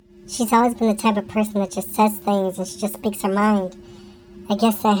She's always been the type of person that just says things and she just speaks her mind. I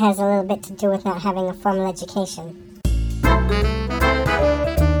guess that has a little bit to do with not having a formal education.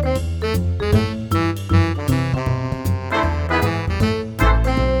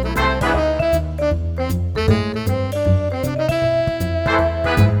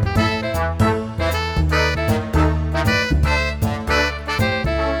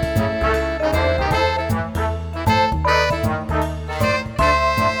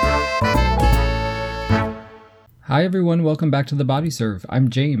 Hi everyone, welcome back to The Body Serve. I'm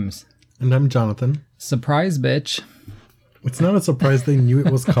James. And I'm Jonathan. Surprise, bitch. It's not a surprise, they knew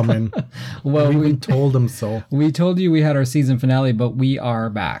it was coming. Well, we told them so. We told you we had our season finale, but we are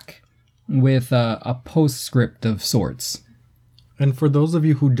back with a postscript of sorts. And for those of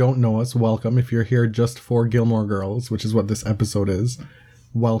you who don't know us, welcome. If you're here just for Gilmore Girls, which is what this episode is,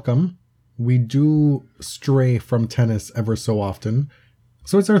 welcome. We do stray from tennis ever so often.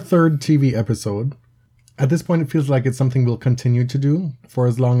 So it's our third TV episode. At this point, it feels like it's something we'll continue to do for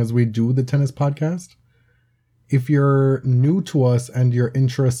as long as we do the tennis podcast. If you're new to us and your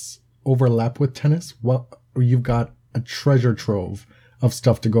interests overlap with tennis, well, you've got a treasure trove of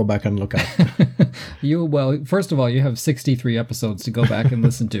stuff to go back and look at. Well, first of all, you have 63 episodes to go back and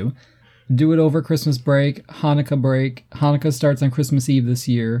listen to. Do it over Christmas break, Hanukkah break. Hanukkah starts on Christmas Eve this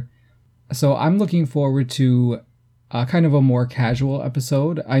year. So I'm looking forward to kind of a more casual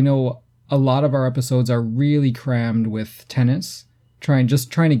episode. I know a lot of our episodes are really crammed with tennis, trying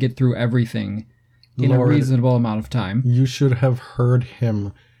to get through everything in a reasonable amount of time. You should have heard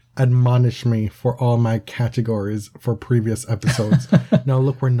him admonish me for all my categories for previous episodes. Now,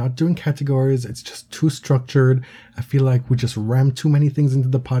 look, we're not doing categories. It's just too structured. I feel like we just ram too many things into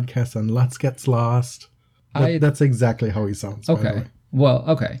the podcast and lots gets lost. That's exactly how he sounds. Okay. Well,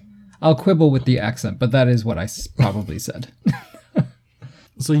 okay. I'll quibble with the accent, but that is what I probably said.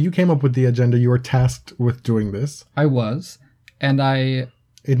 So you came up with the agenda. You were tasked with doing this. I was. And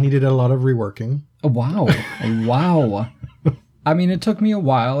It needed a lot of reworking. Wow. Wow. I mean, it took me a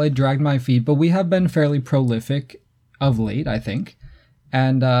while. I dragged my feet, but we have been fairly prolific of late, I think.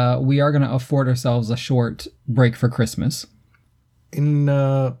 And we are going to afford ourselves a short break for Christmas. In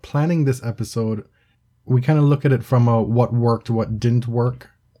planning this episode, we kind of look at it from a what worked, what didn't work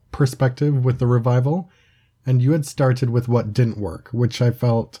perspective with the revival. And you had started with what didn't work, which I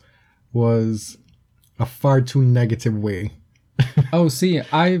felt was a far too negative way. Oh, see,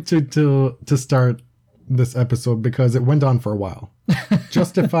 to start this episode because it went on for a while.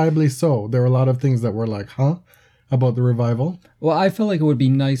 Justifiably so. There were a lot of things that were like, about the revival. Well, I feel like it would be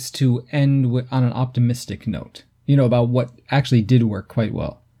nice to end on an optimistic note, about what actually did work quite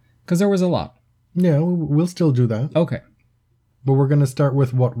well. Because there was a lot. Yeah, we'll still do that. Okay. But we're going to start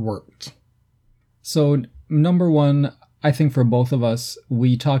with what worked. So, number one, I think for both of us,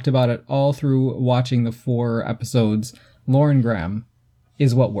 we talked about it all through watching the 4 episodes. Lauren Graham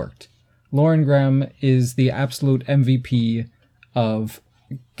is what worked. Lauren Graham is the absolute MVP of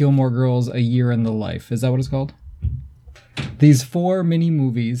Gilmore Girls, A Year in the Life. Is that what it's called? These 4 mini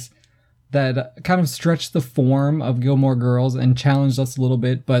movies that kind of stretched the form of Gilmore Girls and challenged us a little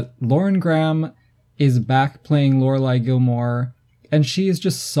bit. But Lauren Graham is back playing Lorelai Gilmore, and she is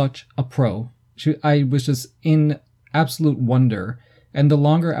just such a pro. I was just in absolute wonder. And the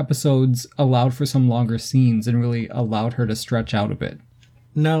longer episodes allowed for some longer scenes and really allowed her to stretch out a bit.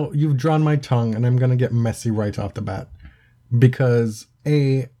 Now, you've drawn my tongue, and I'm going to get messy right off the bat. Because,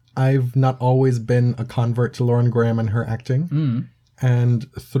 I've not always been a convert to Lauren Graham and her acting.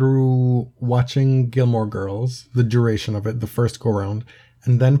 And through watching Gilmore Girls, the duration of it, the first go-round,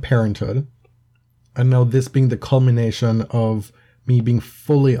 and then Parenthood, and now this being the culmination of me being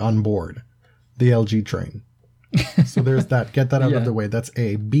fully on board the LG train. So there's that. Get that out of the way. That's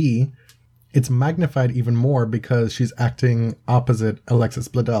A. B, it's magnified even more because she's acting opposite Alexis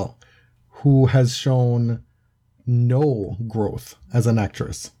Bledel, who has shown no growth as an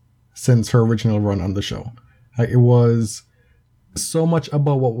actress since her original run on the show. It was so much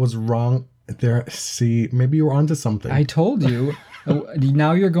about what was wrong there. See, maybe you were onto something. I told you.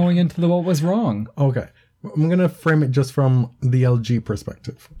 Now you're going into what was wrong. Okay. I'm going to frame it just from the LG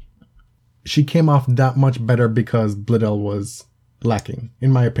perspective. She came off that much better because Bledel was lacking,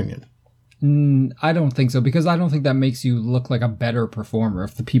 in my opinion. I don't think so, because I don't think that makes you look like a better performer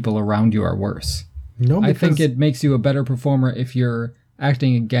if the people around you are worse. No, I think it makes you a better performer if you're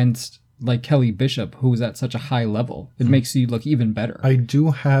acting against, like, Kelly Bishop, who's at such a high level. It makes you look even better. I do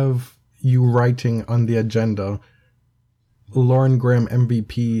have you writing on the agenda, Lauren Graham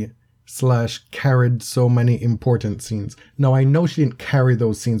MVP / carried so many important scenes. Now, I know she didn't carry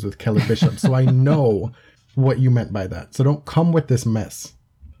those scenes with Kelly Bishop, so I know what you meant by that. So don't come with this mess.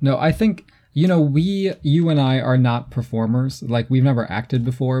 No, I think, you and I are not performers. Like, we've never acted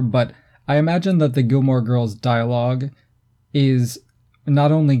before, but I imagine that the Gilmore Girls dialogue is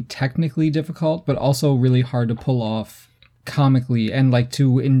not only technically difficult, but also really hard to pull off comically and like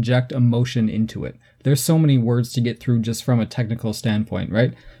to inject emotion into it. There's so many words to get through just from a technical standpoint,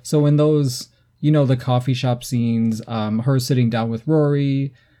 right? So in those, the coffee shop scenes, her sitting down with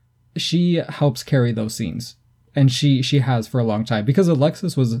Rory, she helps carry those scenes. And she has for a long time because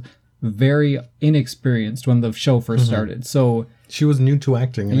Alexis was very inexperienced when the show first started. So she was new to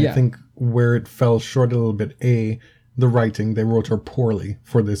acting. And I think where it fell short a little bit, the writing, they wrote her poorly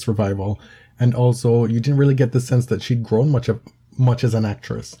for this revival. And also, you didn't really get the sense that she'd grown much as an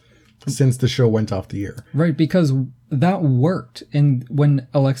actress since the show went off the air. Right, because that worked when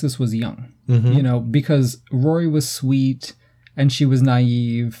Alexis was young. Because Rory was sweet and she was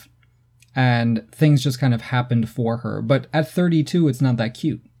naive and things just kind of happened for her. But at 32, it's not that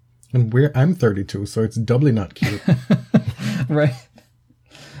cute. And I'm 32, so it's doubly not cute. Right.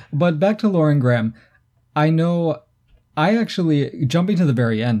 But back to Lauren Graham. I actually, jumping to the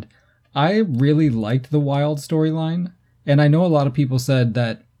very end, I really liked the Wild storyline. And I know a lot of people said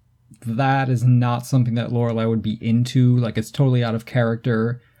that is not something that Lorelai would be into. Like, it's totally out of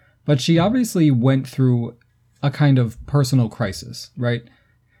character. But she obviously went through a kind of personal crisis, right?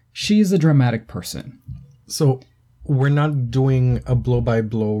 She's a dramatic person. So we're not doing a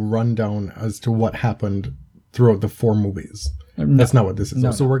blow-by-blow rundown as to what happened throughout the 4 movies. No. That's not what this is.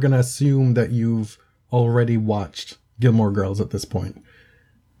 No. So we're going to assume that you've already watched Gilmore Girls at this point.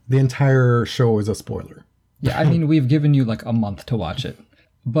 The entire show is a spoiler. Yeah, I mean, we've given you like a month to watch it.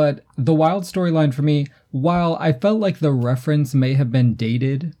 But the Wild storyline for me, while I felt like the reference may have been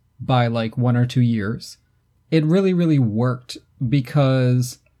dated by like 1 or 2 years, it really, really worked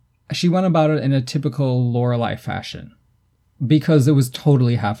because she went about it in a typical Lorelai fashion. Because it was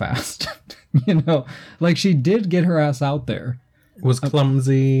totally half-assed. Like she did get her ass out there. It was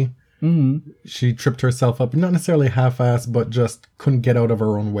clumsy. She tripped herself up. Not necessarily half-assed, but just couldn't get out of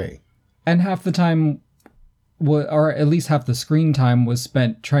her own way. And half the time, or at least half the screen time, was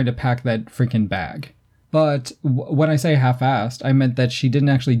spent trying to pack that freaking bag. But when I say half-assed, I meant that she didn't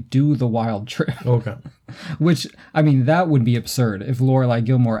actually do the Wild trip. Okay. Which, I mean, that would be absurd if Lorelai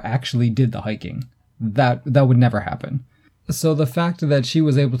Gilmore actually did the hiking. That would never happen. So the fact that she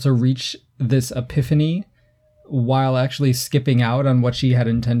was able to reach this epiphany while actually skipping out on what she had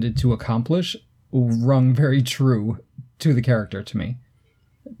intended to accomplish rung very true to the character to me.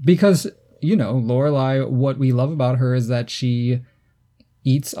 Because, Lorelai, what we love about her is that she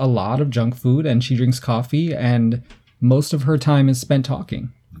eats a lot of junk food and she drinks coffee and most of her time is spent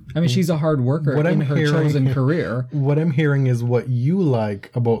talking. I mean, she's a hard worker in her chosen career. What I'm hearing is what you like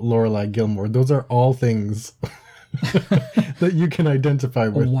about Lorelai Gilmore. Those are all things that you can identify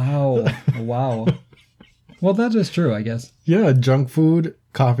with. Wow. Well, that is true, I guess. Yeah, junk food,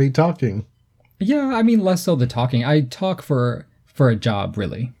 coffee, talking. Yeah, I mean, less so the talking. I talk for a job,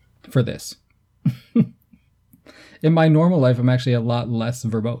 really, for this. In my normal life, I'm actually a lot less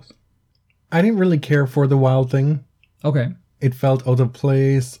verbose. I didn't really care for the Wild thing. Okay. It felt out of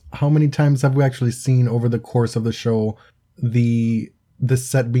place. How many times have we actually seen over the course of the show the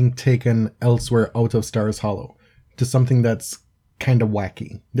set being taken elsewhere out of Stars Hollow to something that's kind of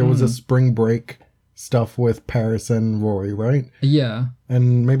wacky? There was a spring break stuff with Paris and Rory, right? Yeah.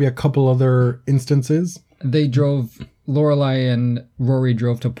 And maybe a couple other instances. Lorelai and Rory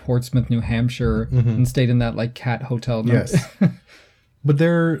drove to Portsmouth, New Hampshire and stayed in that like cat hotel. Yes. But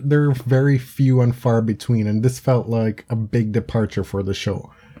they're very few and far between, and this felt like a big departure for the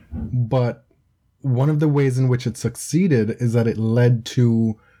show. But one of the ways in which it succeeded is that it led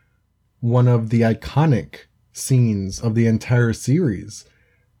to one of the iconic scenes of the entire series,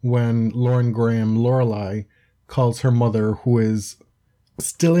 when Lauren Graham, Lorelai, calls her mother, who is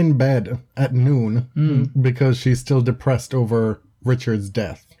still in bed at noon because she's still depressed over Richard's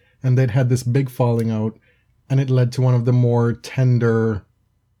death. And they'd had this big falling out, and it led to one of the more tender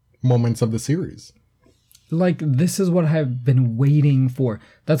moments of the series. Like, this is what I've been waiting for.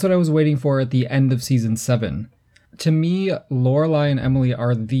 That's what I was waiting for at the end of season 7. To me, Lorelai and Emily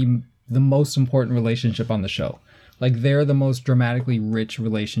are the most important relationship on the show. Like, they're the most dramatically rich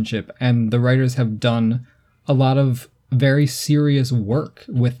relationship, and the writers have done a lot of very serious work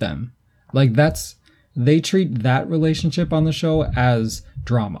with them. Like, they treat that relationship on the show as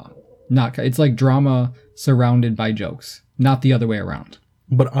drama. It's like drama surrounded by jokes, not the other way around.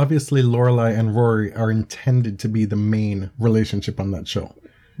 But obviously Lorelai and Rory are intended to be the main relationship on that show.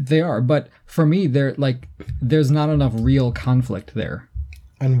 They are, but for me, there's not enough real conflict there.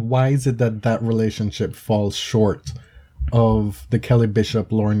 And why is it that relationship falls short of the Kelly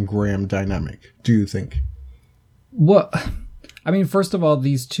Bishop Lauren Graham dynamic, do you think? Well, I mean, first of all,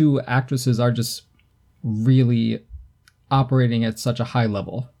 these two actresses are just really operating at such a high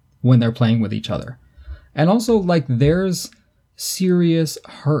level when they're playing with each other. And also, like, there's serious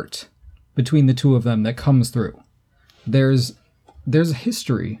hurt between the two of them that comes through. There's a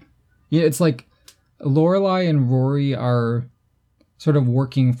history. Yeah, it's like Lorelai and Rory are sort of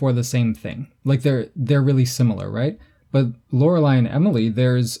working for the same thing. Like, they're really similar, right? But Lorelai and Emily,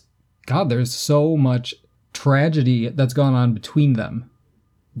 there's so much tragedy that's gone on between them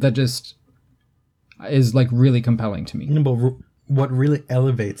that just is like really compelling to me. But what really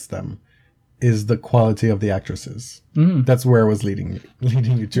elevates them is the quality of the actresses. That's where I was leading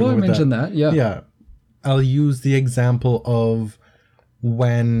you to. Well, I mentioned that. Yeah. Yeah. I'll use the example of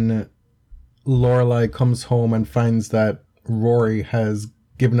when Lorelai comes home and finds that Rory has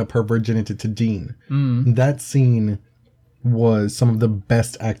given up her virginity to Dean. That scene was some of the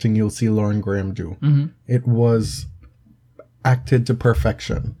best acting you'll see Lauren Graham do. It was acted to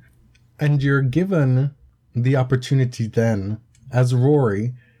perfection. And you're given the opportunity then, as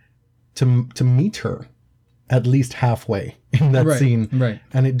Rory, to meet her at least halfway in that scene. Right.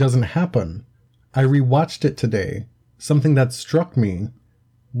 And it doesn't happen. I rewatched it today. Something that struck me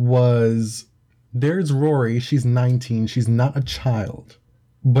was, there's Rory, she's 19, she's not a child,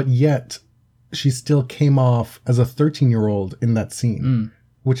 but yet she still came off as a 13-year-old in that scene,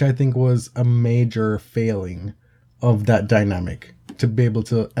 which I think was a major failing of that dynamic, to be able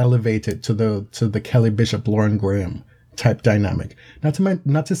to elevate it to the Kelly Bishop Lauren Graham type dynamic.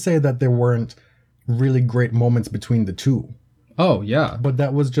 Not to say that there weren't really great moments between the two. Oh yeah, but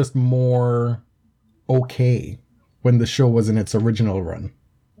that was just more okay when the show was in its original run,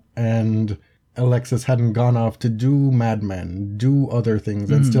 and Alexis hadn't gone off to do Mad Men, do other things,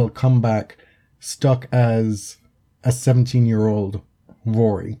 and still come back stuck as a 17-year-old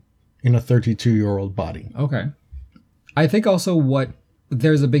Rory in a 32-year-old body. Okay. I think also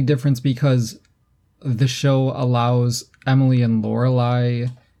there's a big difference because the show allows Emily and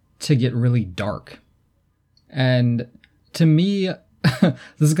Lorelai to get really dark. And to me, this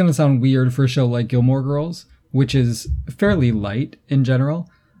is going to sound weird for a show like Gilmore Girls, which is fairly light in general.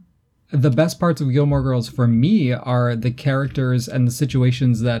 The best parts of Gilmore Girls for me are the characters and the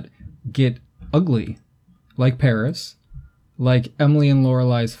situations that get ugly, like Paris, like Emily and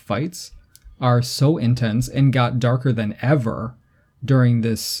Lorelai's fights are so intense and got darker than ever during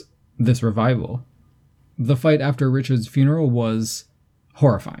this revival. The fight after Richard's funeral was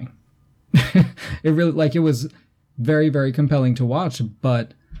horrifying. It was very, very compelling to watch,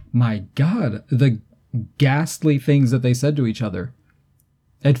 but my God, the ghastly things that they said to each other,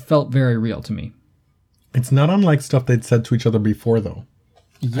 it felt very real to me. It's not unlike stuff they'd said to each other before, though.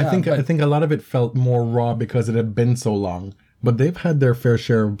 Yeah, I think a lot of it felt more raw because it had been so long. But they've had their fair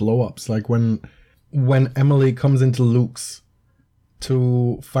share of blow-ups. Like when Emily comes into Luke's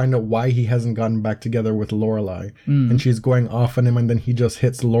to find out why he hasn't gotten back together with Lorelai. And she's going off on him, and then he just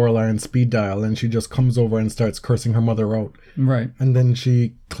hits Lorelai on speed dial, and she just comes over and starts cursing her mother out. Right. And then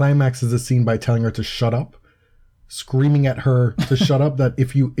she climaxes the scene by telling her to shut up, screaming at her to shut up, that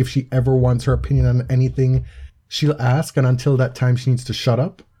if she ever wants her opinion on anything, she'll ask, and until that time she needs to shut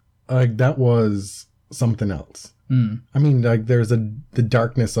up. Like, that was something else. I mean, like, there's the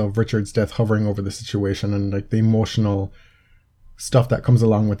darkness of Richard's death hovering over the situation, and like the emotional stuff that comes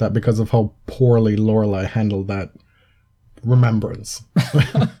along with that because of how poorly Lorelai handled that remembrance.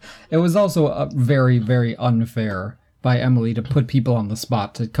 It was also very, very unfair by Emily to put people on the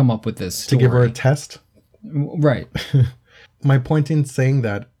spot to come up with this story. To give her a test? Right. My point in saying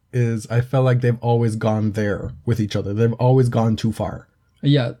that is I felt like they've always gone there with each other. They've always gone too far.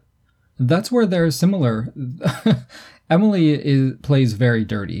 Yeah. That's where they're similar. Emily plays very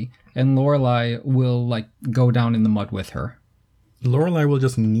dirty, and Lorelai will like go down in the mud with her. Lorelai will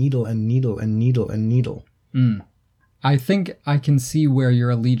just needle and needle and needle and needle. I think I can see where your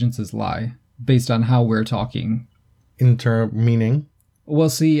allegiances lie based on how we're talking. Meaning? Well,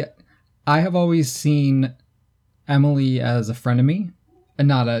 see, I have always seen Emily as a frenemy and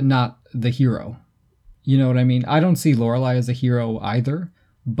not the hero. You know what I mean? I don't see Lorelai as a hero either,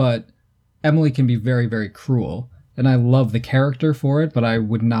 but Emily can be very, very cruel, and I love the character for it, but I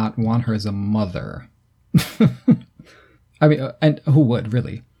would not want her as a mother. I mean, and who would,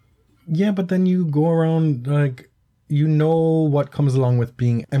 really? Yeah, but then you go around, like, you know what comes along with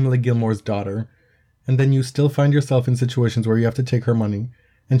being Emily Gilmore's daughter, and then you still find yourself in situations where you have to take her money,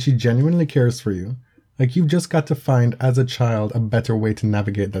 and she genuinely cares for you. Like, you've just got to find, as a child, a better way to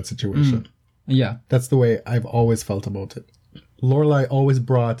navigate that situation. Yeah. That's the way I've always felt about it. Lorelai always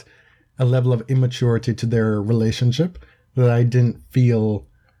brought a level of immaturity to their relationship that I didn't feel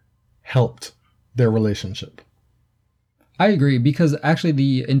helped their relationship. I agree, because actually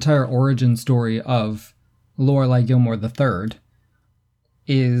the entire origin story of Lorelai Gilmore III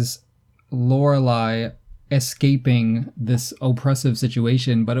is Lorelai escaping this oppressive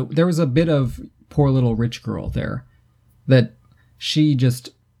situation, but there was a bit of poor little rich girl there, that she just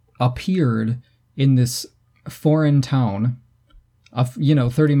appeared in this foreign town,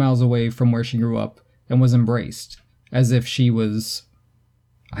 30 miles away from where she grew up, and was embraced as if she was,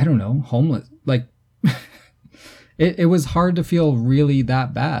 I don't know, homeless. Like, it was hard to feel really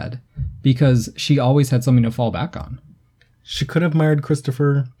that bad because she always had something to fall back on. She could have married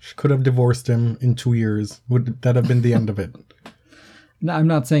Christopher. She could have divorced him in 2 years. Would that have been the end of it? No, I'm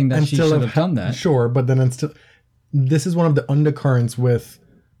not saying that And she still should have done that. Sure, but then it's still... This is one of the undercurrents with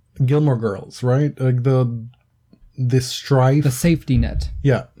Gilmore Girls, right? Like this strife. The safety net.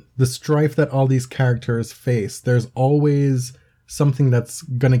 Yeah. The strife that all these characters face. There's always something that's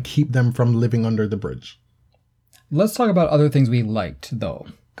going to keep them from living under the bridge. Let's talk about other things we liked, though,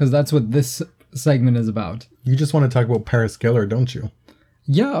 because that's what this segment is about. You just want to talk about Paris Geller, don't you?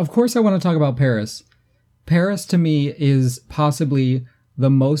 Yeah, of course I want to talk about Paris. Paris, to me, is possibly the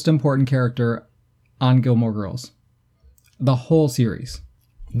most important character on Gilmore Girls. The whole series.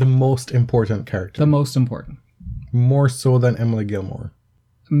 The most important character. The most important. More so than Emily Gilmore.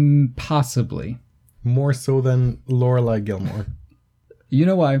 Possibly. More so than Lorelai Gilmore. You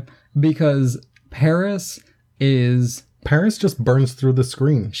know why? Because Paris just burns through the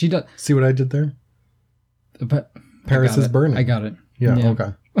screen. She does. See what I did there? But Paris is burning. I got it. Yeah.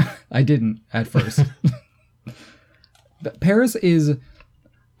 Okay. I didn't at first. But Paris is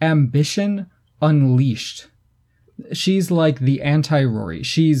ambition unleashed. She's like the anti-Rory.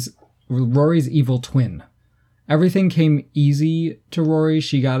 She's Rory's evil twin. Everything came easy to Rory.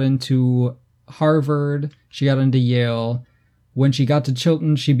 She got into Harvard. She got into Yale. When she got to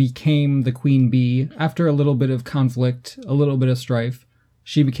Chilton, she became the queen bee. After a little bit of conflict, a little bit of strife,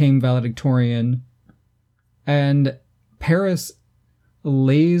 she became valedictorian. And Paris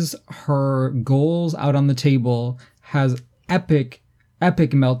lays her goals out on the table, has epic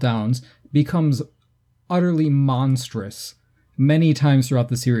meltdowns, becomes utterly monstrous many times throughout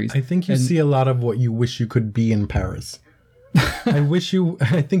the series. I think you see a lot of what you wish you could be in Paris.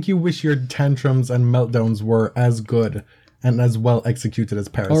 I think you wish your tantrums and meltdowns were as good and as well executed as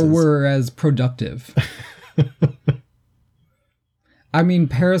Paris or is. were as productive. I mean,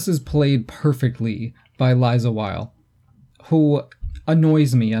 Paris is played perfectly by Liza Weil, who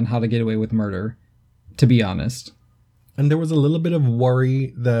annoys me on How to Get Away with Murder, to be honest. And there was a little bit of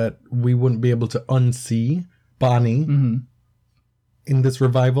worry that we wouldn't be able to unsee Bonnie in this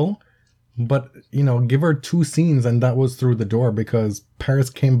revival. But, give her 2 scenes and that was through the door, because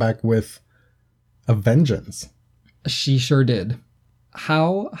Paris came back with a vengeance. She sure did.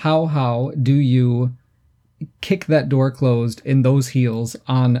 How do you kick that door closed in those heels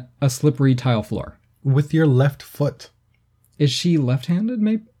on a slippery tile floor? With your left foot. Is she left-handed,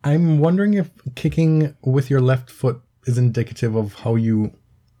 maybe? I'm wondering if kicking with your left foot is indicative of how you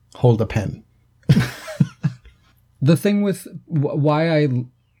hold a pen. The thing with why I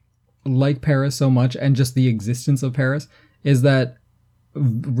like Paris so much, and just the existence of Paris, is that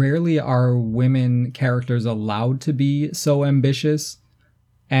rarely are women characters allowed to be so ambitious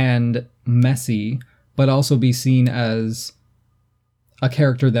and messy, but also be seen as a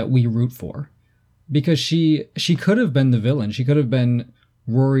character that we root for. Because she could have been the villain. She could have been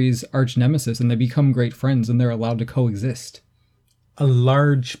Rory's arch nemesis, and they become great friends and they're allowed to coexist. A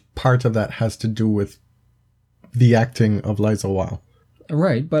large part of that has to do with the acting of Liza Weil.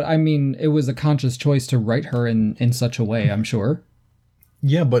 Right, but I mean, it was a conscious choice to write her in such a way, I'm sure.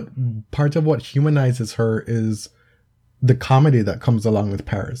 Yeah, but part of what humanizes her is the comedy that comes along with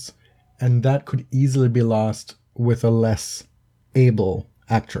Paris. And that could easily be lost with a less able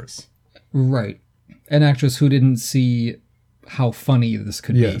actress. Right. An actress who didn't see how funny this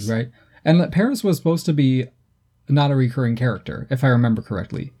could be, right? And Paris was supposed to be not a recurring character, if I remember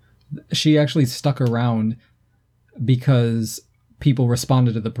correctly. She actually stuck around because people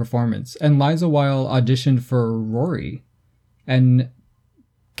responded to the performance. And Liza Weil auditioned for Rory and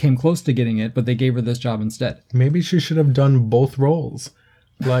came close to getting it, but they gave her this job instead. Maybe she should have done both roles,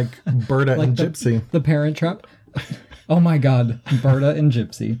 like Berta and Gypsy. The Parent Trap. Oh my God, Berta and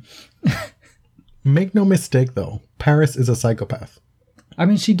Gypsy. Make no mistake, though, Paris is a psychopath. I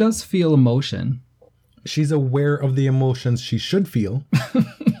mean, she does feel emotion. She's aware of the emotions she should feel,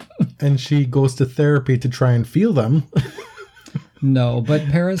 and she goes to therapy to try and feel them. No, but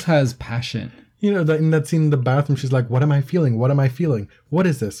Paris has passion. You know, in that scene in the bathroom, she's like, what am I feeling? What am I feeling? What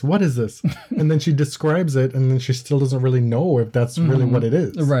is this? What is this? And then she describes it, and then she still doesn't really know if that's really what it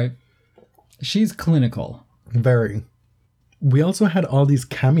is. Right. She's clinical. Very. We also had all these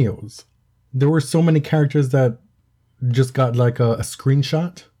cameos. There were so many characters that just got like a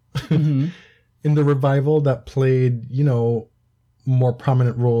screenshot in the revival that played, you know, more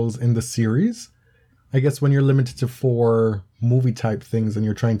prominent roles in the series. I guess when you're limited to 4 movie type things and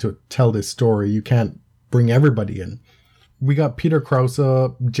you're trying to tell this story, you can't bring everybody in. We got Peter Krause,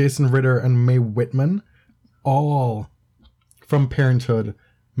 Jason Ritter, and Mae Whitman, all from Parenthood,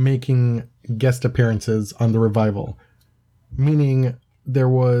 making guest appearances on the revival. Meaning there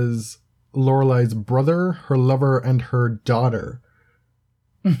was Lorelai's brother, her lover, and her daughter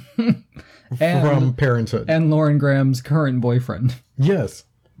from Parenthood. And Lauren Graham's current boyfriend. Yes.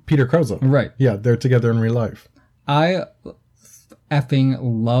 Peter Krause. Right. Yeah, they're together in real life. I effing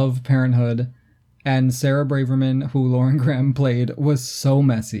love Parenthood, and Sarah Braverman, who Lauren Graham played, was so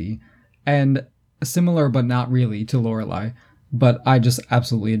messy and similar but not really to Lorelai, but I just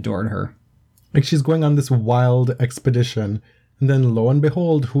absolutely adored her. Like, she's going on this wild expedition, and then lo and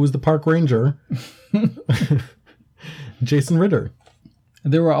behold, who's the park ranger? Jason Ritter.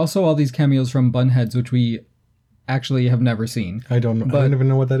 There were also all these cameos from Bunheads, which we actually have never seen. I don't know. I don't even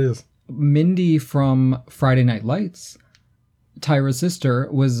know what that is. Mindy from Friday Night Lights, Tyra's sister,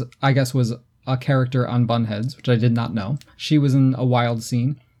 was a character on Bunheads, which I did not know. She was in a wild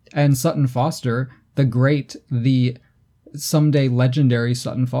scene. And Sutton Foster, the someday legendary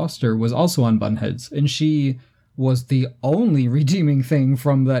Sutton Foster, was also on Bunheads. And she was the only redeeming thing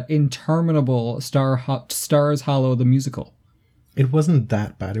from that interminable Stars Hollow the musical. It wasn't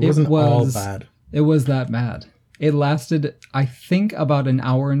that bad. It wasn't all bad. It was that bad. It lasted, I think, about an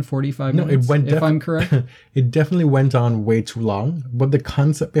hour and 45 minutes, if I'm correct. It definitely went on way too long, but the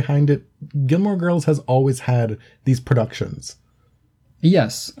concept behind it, Gilmore Girls has always had these productions.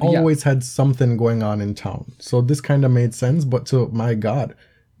 Yes. Always had something going on in town. So this kind of made sense, but to, my God,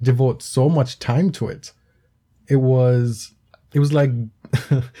 devote so much time to it. It was like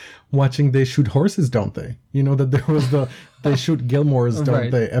watching They Shoot Horses, Don't They? You know, that there was the They Shoot Gilmores,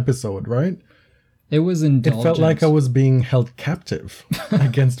 Don't They episode, right? It was indulgent. It felt like I was being held captive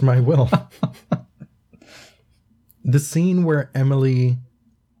against my will. The scene where Emily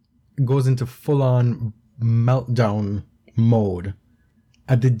goes into full-on meltdown mode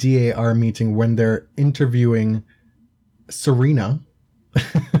at the DAR meeting when they're interviewing Serena.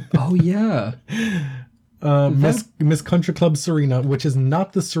 Oh, yeah. Miss Country Club Serena, which is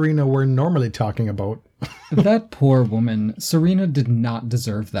not the Serena we're normally talking about. That poor woman. Serena did not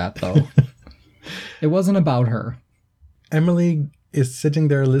deserve that, though. It wasn't about her. Emily is sitting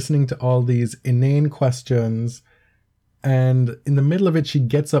there listening to all these inane questions, and in the middle of it, she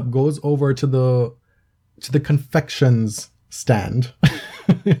gets up, goes over to the confections stand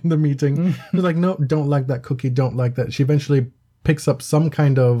in the meeting. She's like, no, don't like that cookie, don't like that. She eventually picks up some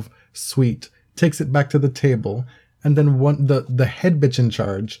kind of sweet, takes it back to the table, and then the head bitch in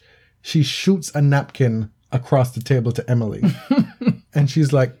charge, she shoots a napkin across the table to Emily. And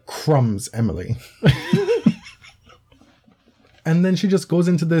she's like, crumbs, Emily. And then she just goes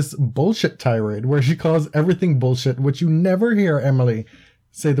into this bullshit tirade where she calls everything bullshit, which you never hear Emily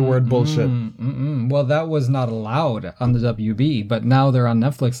say the word bullshit. Well, that was not allowed on the WB, but now they're on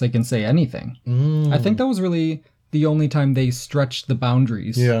Netflix, they can say anything. I think that was really the only time they stretched the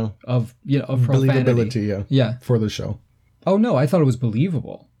boundaries of profanity. Believability, for the show. Oh, no, I thought it was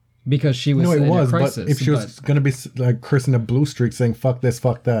believable. Because she was in a crisis. But if she was going to be like cursing a blue streak saying, fuck this,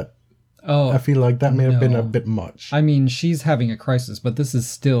 fuck that, I feel like that may have been a bit much. I mean, she's having a crisis, but this is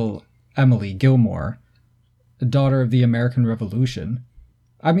still Emily Gilmore, daughter of the American Revolution.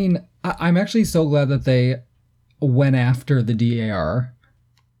 I mean, I'm actually so glad that they went after the DAR,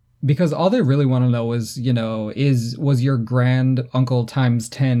 because all they really want to know is, was your grand uncle times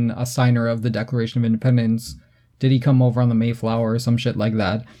 10 a signer of the Declaration of Independence? Did he come over on the Mayflower or some shit like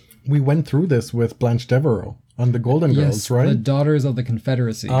that? We went through this with Blanche Devereaux on the Golden Girls, right? The Daughters of the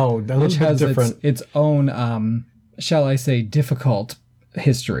Confederacy. Oh, that which has different. Its own, shall I say, difficult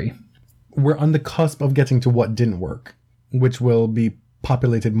history. We're on the cusp of getting to what didn't work, which will be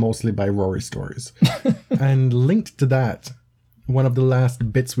populated mostly by Rory stories. And linked to that, one of the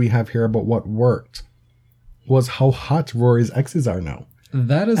last bits we have here about what worked was how hot Rory's exes are now.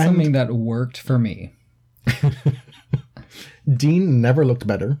 That is something that worked for me. Dean never looked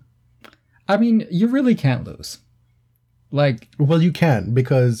better. I mean, you really can't lose. Well, you can,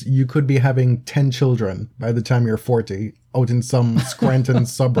 because you could be having 10 children by the time you're 40 out in some Scranton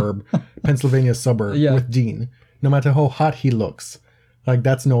suburb, Pennsylvania suburb with Dean. No matter how hot he looks,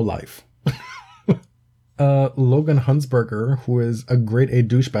 that's no life. Logan Huntsberger, who is a grade A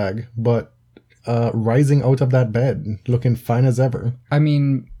douchebag, but rising out of that bed, looking fine as ever. I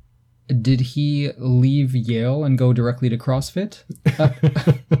mean, did he leave Yale and go directly to CrossFit?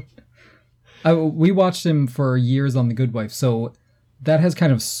 We watched him for years on The Good Wife, so that has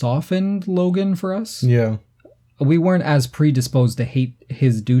kind of softened Logan for us. Yeah. We weren't as predisposed to hate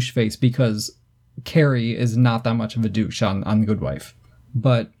his douche face because Carrie is not that much of a douche on The Good Wife.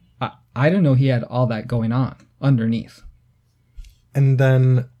 But I didn't know he had all that going on underneath. And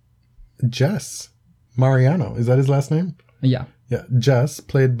then Jess Mariano, is that his last name? Yeah. Yeah, Jess,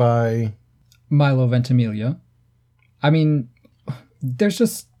 played by Milo Ventimiglia. I mean, there's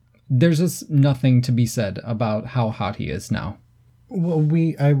just nothing to be said about how hot he is now. Well,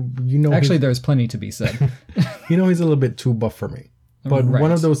 actually, there's plenty to be said. He's a little bit too buff for me. But Right.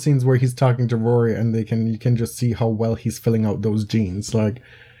 one of those scenes where he's talking to Rory and you can just see how well he's filling out those jeans. Like,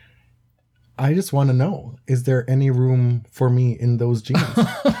 I just want to know, is there any room for me in those jeans?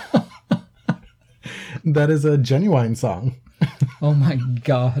 That is a Genuine song. Oh my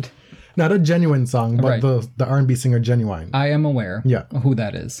God. Not a genuine song, but Right. the R&B singer Genuine. I am aware Yeah. who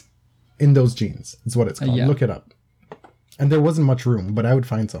that is. In Those Jeans is what it's called. Yeah. Look it up. And there wasn't much room, but I would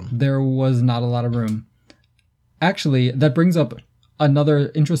find some. There was not a lot of room. Actually, that brings up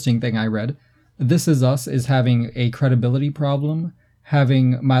another interesting thing I read. This Is Us is having a credibility problem,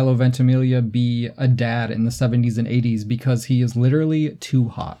 having Milo Ventimiglia be a dad in the 70s and 80s because he is literally too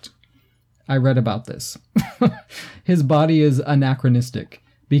hot. I read about this. His body is anachronistic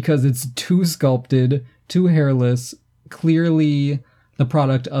because it's too sculpted, too hairless, clearly the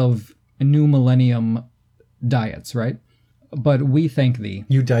product of new millennium diets, right? But we thank thee.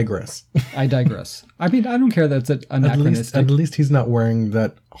 You digress. I digress. I mean, I don't care that it's anachronistic. At least he's not wearing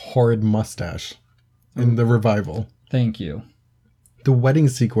that horrid mustache in the revival. Thank you. The wedding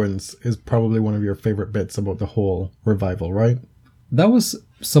sequence is probably one of your favorite bits about the whole revival, right? That was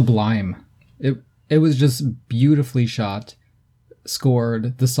sublime. It was just beautifully shot,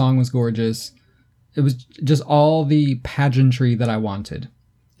 scored. The song was gorgeous. It was just all the pageantry that I wanted.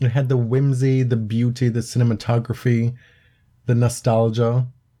 It had the whimsy, the beauty, the cinematography, the nostalgia.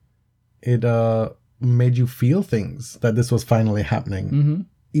 It made you feel things that this was finally happening. Mm-hmm.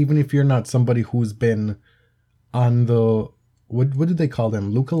 Even if you're not somebody who's been on the... What did they call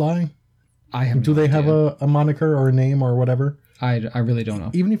them? Lookalike? Do they have a moniker or a name or whatever? I really don't know.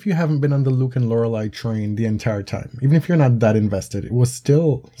 Even if you haven't been on the Luke and Lorelai train the entire time, even if you're not that invested, it was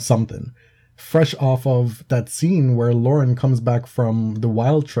still something. Fresh off of that scene where Lauren comes back from the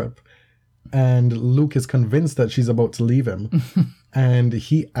wild trip and Luke is convinced that she's about to leave him and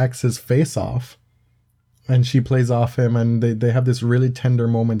he acts his face off and she plays off him and they have this really tender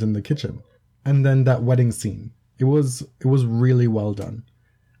moment in the kitchen. And then that wedding scene. It was really well done.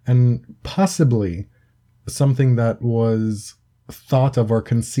 And possibly something that was thought of or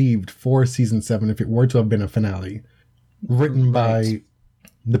conceived for season 7 if it were to have been a finale. Written by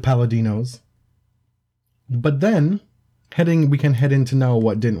the Palladinos. But then, we can head into now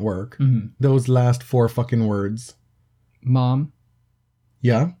what didn't work. Mm-hmm. Those last 4 fucking words. Mom,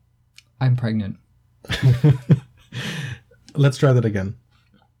 Yeah? I'm pregnant. Let's try that again.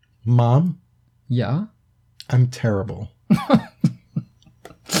 Mom, Yeah? I'm terrible.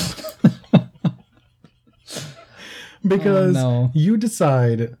 Because you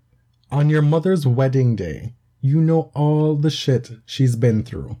decide on your mother's wedding day, you know all the shit she's been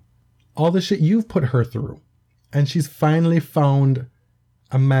through. All the shit you've put her through. And she's finally found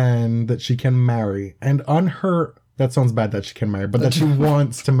a man that she can marry. And on her... That sounds bad that she can marry, but that she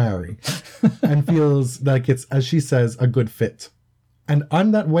wants to marry. And feels like it's, as she says, a good fit. And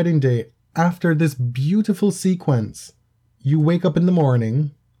on that wedding day, after this beautiful sequence, you wake up in the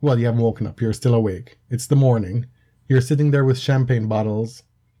morning. Well, you haven't woken up. You're still awake. It's the morning. You're sitting there with champagne bottles.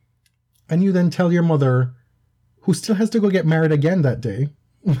 And you then tell your mother, who still has to go get married again that day,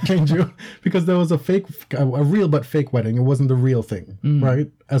 mind you, because there was a real but fake wedding. It wasn't the real thing, right?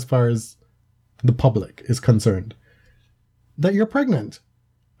 As far as the public is concerned. That you're pregnant.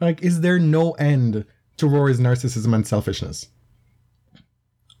 Like, is there no end to Rory's narcissism and selfishness?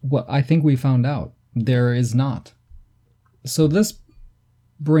 Well, I think we found out. There is not. So this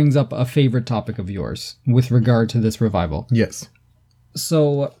brings up a favorite topic of yours with regard to this revival. Yes.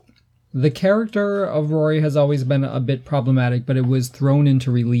 So the character of Rory has always been a bit problematic, but it was thrown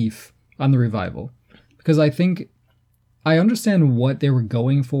into relief on the revival. Because I think I understand what they were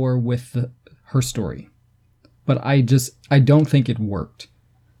going for with her story. But I don't think it worked.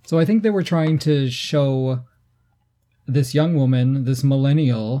 So I think they were trying to show this young woman, this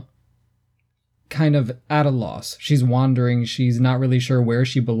millennial, kind of at a loss. She's wandering. She's not really sure where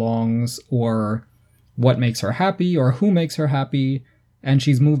she belongs or what makes her happy or who makes her happy, and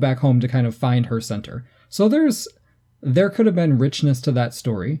she's moved back home to kind of find her center. So there could have been richness to that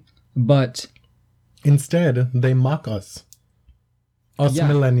story, but instead they mock us. Us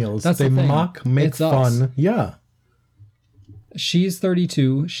millennials. That's they the thing. mock, make It's fun. us. Yeah. She's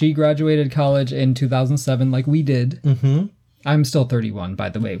 32. She graduated college in 2007 like we did. Mm-hmm. I'm still 31, by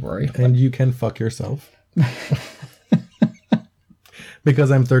the way, Rory. And you can fuck yourself.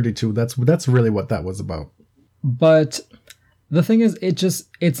 Because I'm 32. That's really what that was about. But the thing is,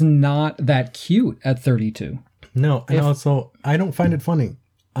 it's not that cute at 32. No, and also, I don't find it funny.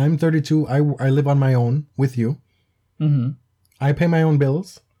 I'm 32. I live on my own with you. Mm-hmm. I pay my own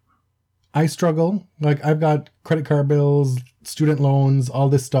bills. I struggle. Like, I've got credit card bills, student loans, all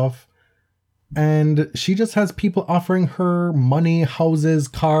this stuff. And she just has people offering her money, houses,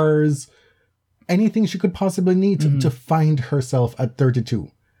 cars, anything she could possibly need to find herself at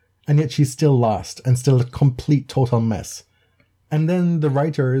 32. And yet she's still lost and still a complete total mess. And then the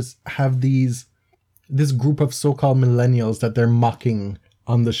writers have this group of so-called millennials that they're mocking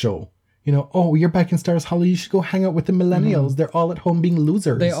on the show. You know, oh, you're back in Stars Hollow, you should go hang out with the millennials. They're all at home being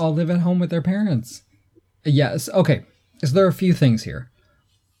losers. They all live at home with their parents. Yes, okay. So there are a few things here.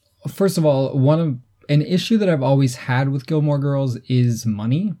 First of all, an issue that I've always had with Gilmore Girls is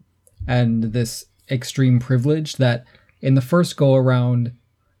money and this extreme privilege that in the first go-around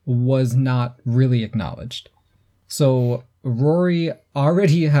was not really acknowledged. So Rory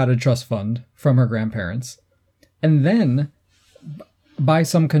already had a trust fund from her grandparents, and then by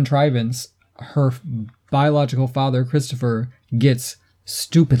some contrivance, her biological father, Christopher, gets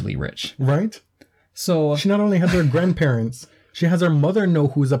stupidly rich. Right? So she not only has her grandparents, she has her mother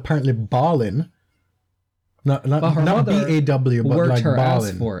who's apparently ballin'. Not B-A-W, but like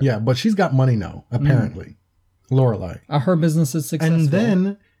ballin'. Yeah, but she's got money now, apparently. Lorelai. Her business is successful. And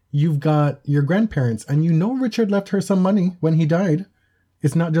then you've got your grandparents, and you know Richard left her some money when he died.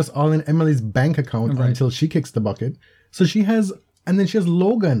 It's not just all in Emily's bank account until she kicks the bucket. So she has, and then she has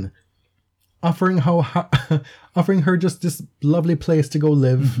Logan offering her just this lovely place to go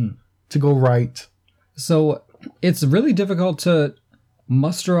live, to go write. So it's really difficult to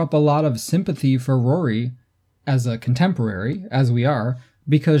muster up a lot of sympathy for Rory as a contemporary, as we are,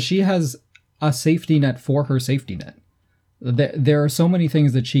 because she has a safety net for her safety net. There are so many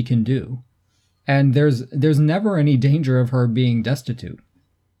things that she can do, and there's never any danger of her being destitute.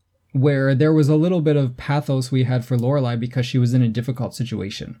 Where there was a little bit of pathos we had for Lorelai because she was in a difficult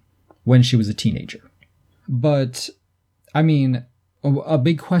situation when she was a teenager. But, I mean, a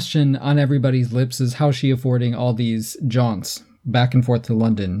big question on everybody's lips is how she affording all these jaunts back and forth to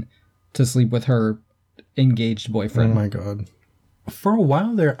London to sleep with her engaged boyfriend. Oh my God. For a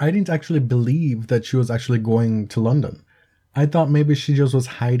while there, I didn't actually believe that she was actually going to London. I thought maybe she just was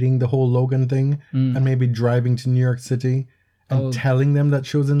hiding the whole Logan thing and maybe driving to New York City and telling them that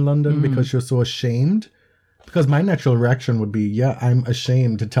she was in London because she was so ashamed. Because my natural reaction would be, yeah, I'm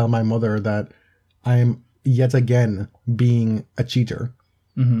ashamed to tell my mother that I'm yet again being a cheater.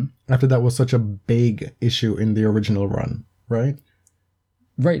 After that was such a big issue in the original run, right?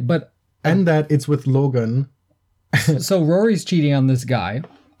 Right, but... And that it's with Logan. So Rory's cheating on this guy,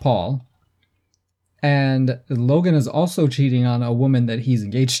 Paul. And Logan is also cheating on a woman that he's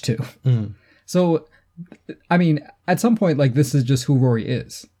engaged to. So, I mean, at some point, like, this is just who Rory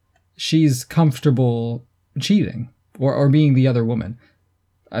is. She's comfortable cheating or being the other woman.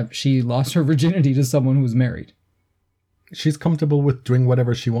 She lost her virginity to someone who's married. She's comfortable with doing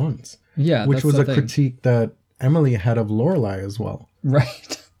whatever she wants. Yeah, which was a critique that Emily had of Lorelai as well.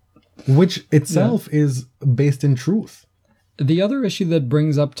 Right. Which itself is based in truth. The other issue that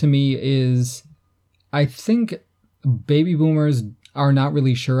brings up to me is I think baby boomers are not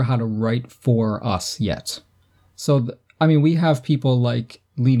really sure how to write for us yet. So, I mean, we have people like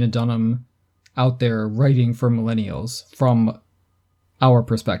Lena Dunham out there writing for millennials from our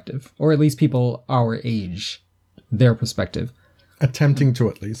perspective, or at least people our age, their perspective. Attempting to,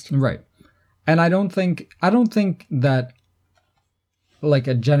 at least. Right. And I don't think that like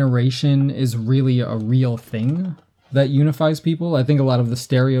a generation is really a real thing that unifies people. I think a lot of the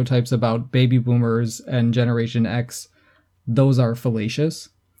stereotypes about baby boomers and Generation X, those are fallacious.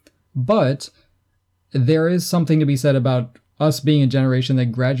 But there is something to be said about us being a generation that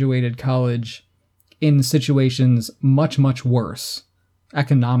graduated college in situations much, much worse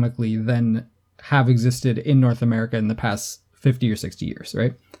economically than have existed in North America in the past 50 or 60 years,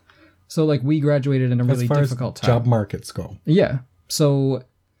 right? So, like, we graduated in a really difficult time. Job markets go. Yeah. So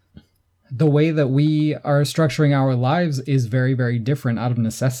the way that we are structuring our lives is very, very different out of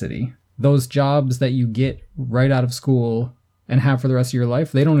necessity. Those jobs that you get right out of school and have for the rest of your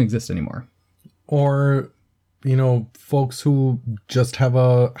life, they don't exist anymore. Or, you know, folks who just have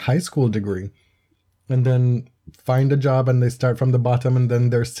a high school degree and then find a job and they start from the bottom and then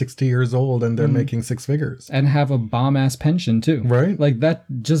they're 60 years old and they're making six figures. And have a bomb-ass pension, too. Right. Like, that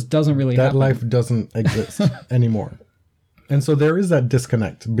just doesn't really happen. That life doesn't exist anymore. And so there is that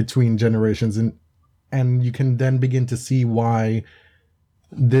disconnect between generations, and you can then begin to see why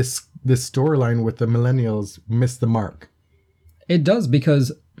this storyline with the millennials missed the mark. It does,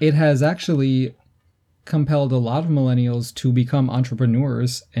 because it has actually compelled a lot of millennials to become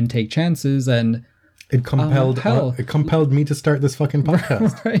entrepreneurs and take chances, and it compelled me to start this fucking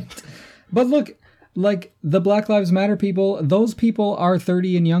podcast. Right. But look, like the Black Lives Matter people, those people are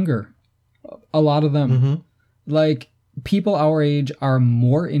 30 and younger. A lot of them. Like, people our age are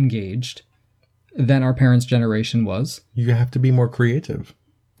more engaged than our parents' generation was. You have to be more creative.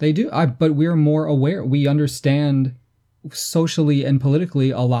 They do, but we're more aware. We understand socially and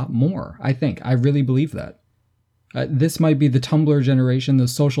politically a lot more, I think. I really believe that. This might be the Tumblr generation, the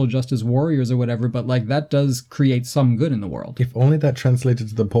social justice warriors or whatever, but like that does create some good in the world. If only that translated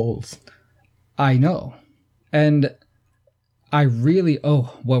to the polls. I know. And what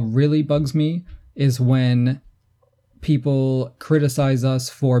really bugs me is when people criticize us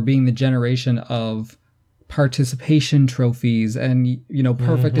for being the generation of participation trophies and, you know,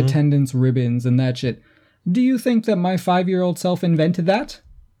 perfect attendance ribbons and that shit. Do you think that my 5-year-old self invented that?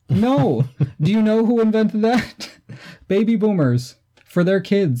 No. Do you know who invented that? Baby boomers. For their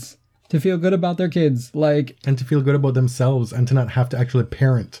kids. To feel good about their kids. Like, and to feel good about themselves and to not have to actually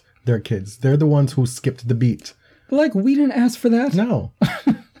parent their kids. They're the ones who skipped the beat. Like, we didn't ask for that. No.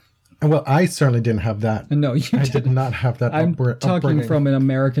 Well, I certainly didn't have that. No, I did not have that I'm talking upbringing. from an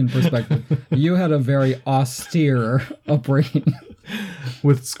American perspective. You had a very austere upbringing.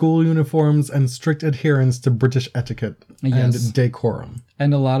 With school uniforms and strict adherence to British etiquette and decorum.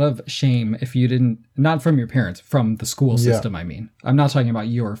 And a lot of shame if you didn't, not from your parents, from the school system, I mean. I'm not talking about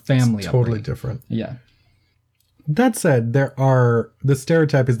your family It's totally upbringing. different. Yeah. That said, the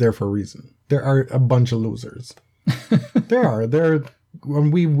stereotype is there for a reason. There are a bunch of losers.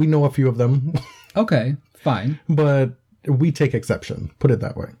 We know a few of them. Okay, fine. But we take exception, put it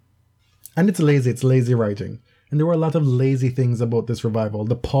that way. And it's lazy writing. And there were a lot of lazy things about this revival.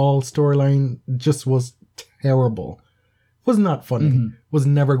 The Paul storyline just was terrible. Was not funny. Was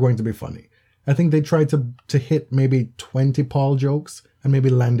never going to be funny. I think they tried to hit maybe 20 Paul jokes and maybe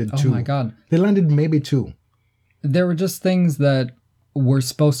landed 2. Oh my God. They landed maybe 2. There were just things that were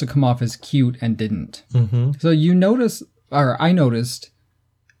supposed to come off as cute and didn't. So I noticed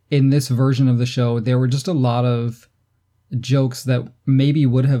in this version of the show, there were just a lot of jokes that maybe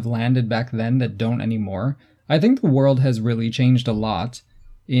would have landed back then that don't anymore. I think the world has really changed a lot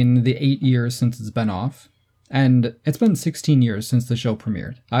in the 8 years since it's been off. And it's been 16 years since the show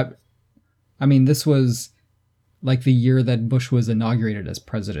premiered. I mean, this was like the year that Bush was inaugurated as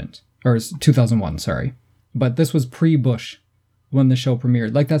president. Or 2001, sorry. But this was pre-Bush when the show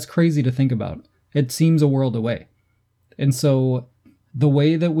premiered. Like, that's crazy to think about. It seems a world away. And so the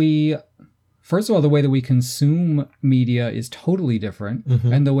way that we consume media is totally different.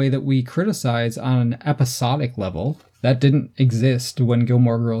 And the way that we criticize on an episodic level, that didn't exist when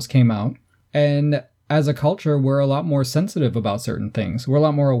Gilmore Girls came out. And as a culture, we're a lot more sensitive about certain things. We're a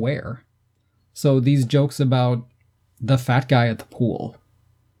lot more aware. So these jokes about the fat guy at the pool,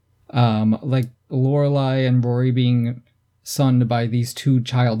 like Lorelai and Rory being sunned by these 2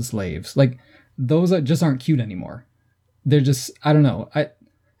 child slaves, like those just aren't cute anymore. They're just, I don't know. I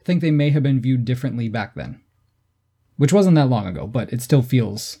think they may have been viewed differently back then, which wasn't that long ago, but it still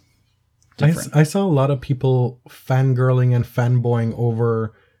feels different. I saw a lot of people fangirling and fanboying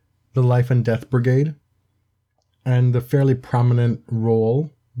over the Life and Death Brigade and the fairly prominent role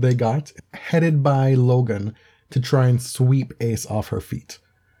they got, headed by Logan, to try and sweep Ace off her feet.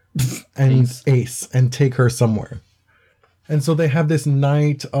 And Ace and take her somewhere. And so they have this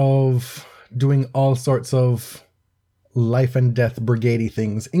night of doing all sorts of life and death brigade-y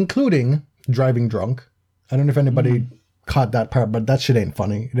things, including driving drunk. I don't know if anybody caught that part, but that shit ain't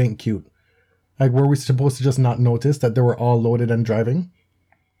funny. It ain't cute. Like, were we supposed to just not notice that they were all loaded and driving?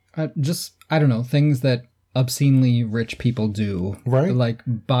 I don't know, things that obscenely rich people do. Right? Like,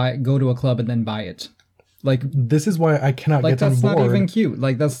 go to a club and then buy it. Like, this is why I cannot get on board. That's not even cute.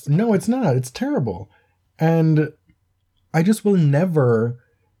 Like, that's... No, it's not. It's terrible. And I just will never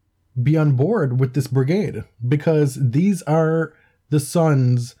be on board with this brigade, because these are the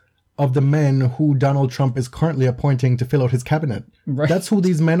sons of the men who Donald Trump is currently appointing to fill out his cabinet. Right. That's who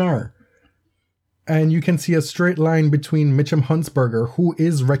these men are. And you can see a straight line between Mitchum Huntsberger, who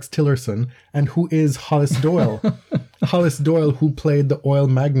is Rex Tillerson, and who is Hollis Doyle. Hollis Doyle, who played the oil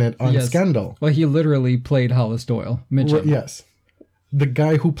magnate on Scandal. Well, he literally played Hollis Doyle, Mitchum. Yes. The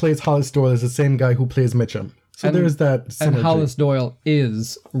guy who plays Hollis Doyle is the same guy who plays Mitchum. So there's that synergy. And Hollis Doyle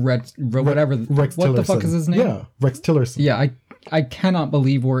is Rex Tillerson. The fuck is his name? Yeah, Rex Tillerson. Yeah, I cannot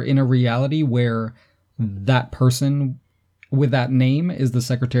believe we're in a reality where that person with that name is the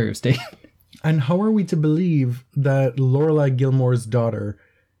Secretary of State. And how are we to believe that Lorelai Gilmore's daughter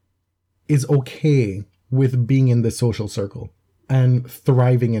is okay with being in the social circle and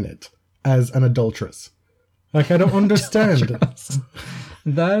thriving in it as an adulteress? Like, I don't understand.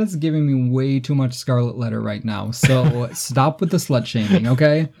 That is giving me way too much Scarlet Letter right now. So stop with the slut shaming,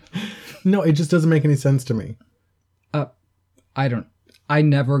 okay? No, it just doesn't make any sense to me. I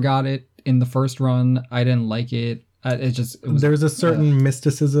never got it in the first run. I didn't like it. There's a certain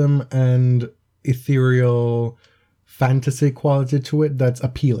mysticism and ethereal fantasy quality to it that's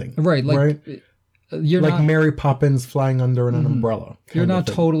appealing. Right, you're like not, Mary Poppins flying under an umbrella. You're not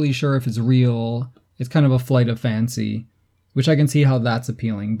totally sure if it's real. It's kind of a flight of fancy, which I can see how that's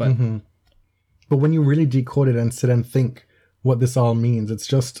appealing. But but when you really decode it and sit and think what this all means,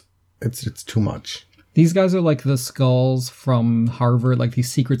 it's too much. These guys are like the skulls from Harvard, like these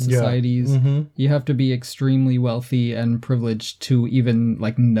secret societies. Yeah. You have to be extremely wealthy and privileged to even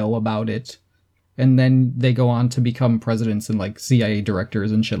like know about it. And then they go on to become presidents and like CIA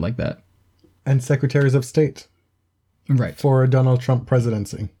directors and shit like that. And secretaries of state. Right. For a Donald Trump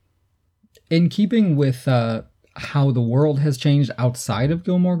presidency. In keeping with how the world has changed outside of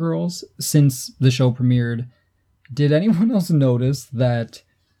Gilmore Girls since the show premiered, did anyone else notice that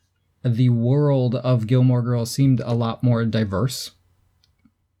the world of Gilmore Girls seemed a lot more diverse?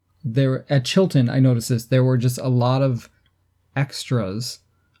 There at Chilton, I noticed this. There were just a lot of extras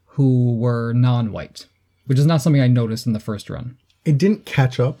who were non-white, which is not something I noticed in the first run. It didn't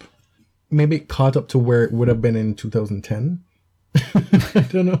catch up. Maybe it caught up to where it would have been in 2010. I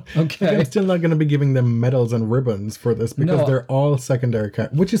don't know. Okay. Like, I'm still not going to be giving them medals and ribbons for this because they're all secondary,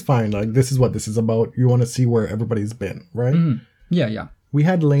 which is fine. Like, this is what this is about. You want to see where everybody's been, right? Mm-hmm. Yeah. We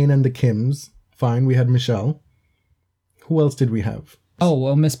had Lane and the Kims. Fine. We had Michelle. Who else did we have? Oh,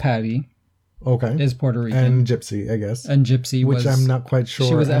 well, Miss Patty. Okay. Is Puerto Rican. And Gypsy, I guess. And Gypsy which I'm not quite sure.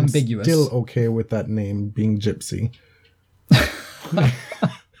 She was ambiguous. I'm still okay with that name being Gypsy.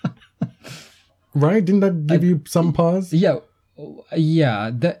 Right? Didn't that give you some pause? Yeah.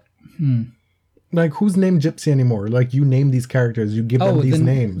 Like, who's named Gypsy anymore? Like, you name these characters. You give them these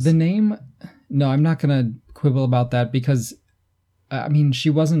names. The name... No, I'm not going to quibble about that because... I mean, she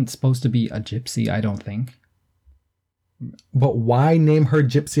wasn't supposed to be a gypsy, I don't think. But why name her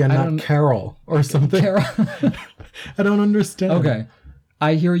Gypsy and not Carol or something? Carol. I don't understand. Okay.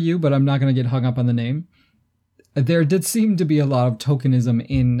 I hear you, but I'm not going to get hung up on the name. There did seem to be a lot of tokenism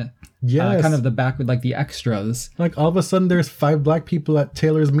in kind of the back with like the extras. Like all of a sudden there's 5 black people at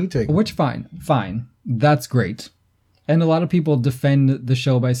Taylor's meeting. Which fine. That's great. And a lot of people defend the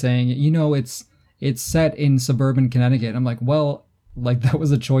show by saying, it's set in suburban Connecticut. I'm like, well... Like, that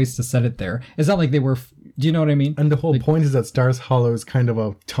was a choice to set it there. It's not like they were... Do you know what I mean? And the whole point is that Stars Hollow is kind of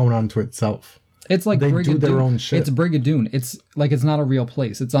a town unto itself. It's like they do their own shit. It's Brigadoon. It's like it's not a real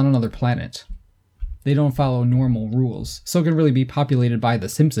place. It's on another planet. They don't follow normal rules. So it could really be populated by the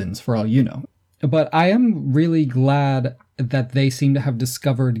Simpsons, for all you know. But I am really glad that they seem to have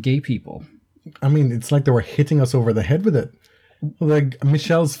discovered gay people. I mean, it's like they were hitting us over the head with it. Like,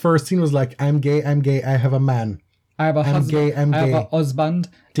 Michelle's first scene was like, I'm gay, I have a man. I have a husband. I'm gay. I have a husband.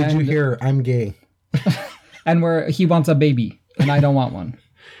 Did you hear? I'm gay. And where he wants a baby, and I don't want one.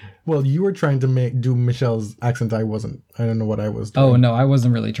 Well, you were trying to do Michelle's accent. I wasn't. I don't know what I was doing. Oh, no, I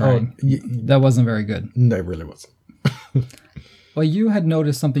wasn't really trying. That wasn't very good. No, it really wasn't. Well, you had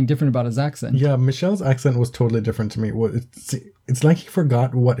noticed something different about his accent. Yeah, Michelle's accent was totally different to me. It's like he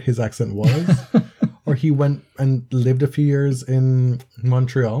forgot what his accent was. Or he went and lived a few years in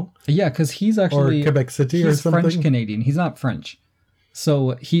Montreal. Yeah, because he's actually... Or Quebec City or something. He's French-Canadian. He's not French.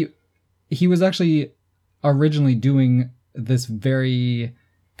 So he was actually originally doing this very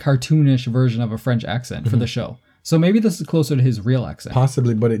cartoonish version of a French accent for the show. So maybe this is closer to his real accent.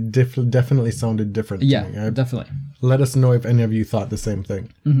 Possibly, but it definitely sounded different to me. Yeah, definitely. Let us know if any of you thought the same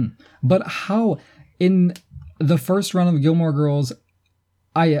thing. Mm-hmm. But how... In the first run of Gilmore Girls,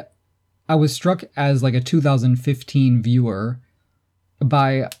 I was struck as like a 2015 viewer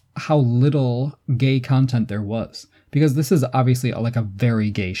by how little gay content there was. Because this is obviously like a very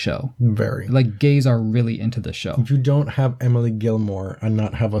gay show. Very. Like, gays are really into this show. You don't have Emily Gilmore and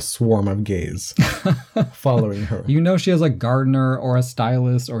not have a swarm of gays following her. You know she has a gardener or a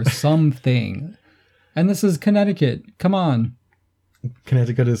stylist or something. And this is Connecticut. Come on.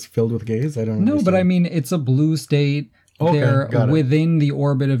 Connecticut is filled with gays? I don't know. No, but I mean, it's a blue state. Okay, They're got it. within the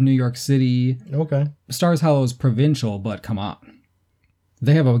orbit of New York City. Okay. Stars Hollow is provincial, but come on.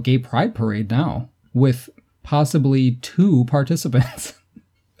 They have a gay pride parade now with possibly 2 participants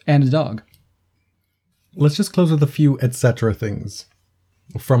and a dog. Let's just close with a few etc. things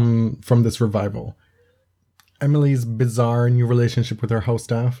from this revival. Emily's bizarre new relationship with her house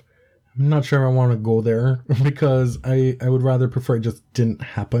staff. I'm not sure I want to go there because I would rather prefer it just didn't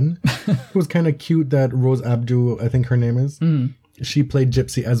happen. It was kind of cute that Rose Abdul, I think her name is, she played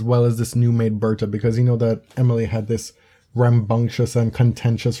Gypsy as well as this new maid Berta, because you know that Emily had this rambunctious and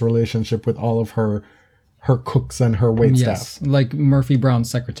contentious relationship with all of her cooks and her wait staff. Like Murphy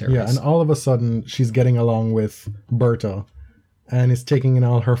Brown's secretaries. Yeah, and all of a sudden she's getting along with Berta and is taking in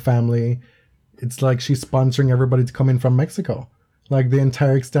all her family. It's like she's sponsoring everybody to come in from Mexico. Like the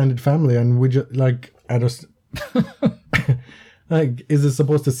entire extended family, and we just like I just like, is it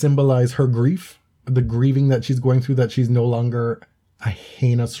supposed to symbolize her grief, the grieving that she's going through, that she's no longer a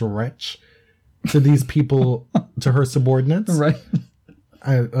heinous wretch to these people, to her subordinates? Right.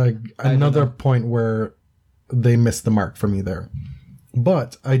 Another point where they missed the mark for me there.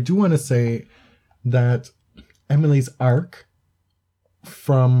 But I do want to say that Emily's arc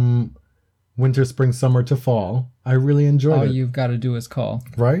from winter, spring, summer to fall, I really enjoyed it. All you've got to do is call.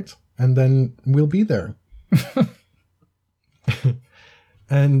 Right? And then we'll be there.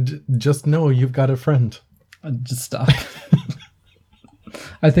 And just know you've got a friend. Just stop.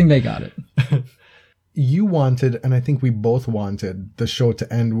 I think they got it. You wanted, and I think we both wanted, the show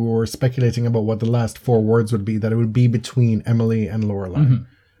to end. We were speculating about what the last 4 words would be, that it would be between Emily and Lorelai.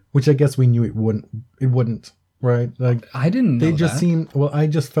 Which I guess we knew it wouldn't. Right? Like, I didn't know they just that. seemed, well, I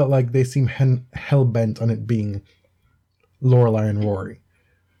just felt like they seemed hell-bent on it being Lorelai and Rory.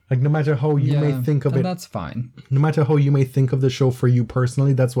 Like, no matter how you may think of it, that's fine. no matter how you may think of the show for you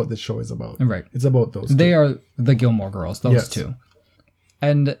personally, that's what the show is about. Right. It's about those two. They are the Gilmore Girls, those Yes. two.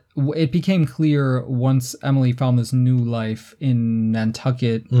 And it became clear once Emily found this new life in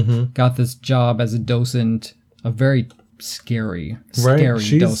Nantucket, got this job as a docent, a very scary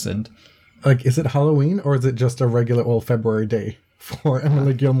docent. Like, is it Halloween or is it just a regular old February day for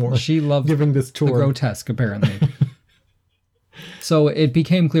Emily Gilmore? She loved giving this tour. the grotesque, apparently. So it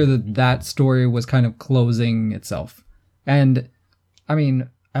became clear that story was kind of closing itself. And, I mean,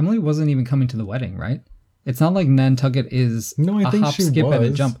 Emily wasn't even coming to the wedding, right? It's not like Nantucket is No, I think hop, she skip, was. and a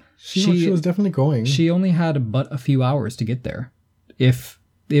jump. She was definitely going. She only had but a few hours to get there if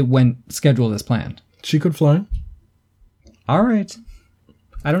it went scheduled as planned. She could fly. All right.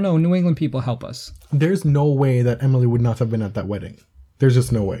 I don't know. New England people, help us. There's no way that Emily would not have been at that wedding. There's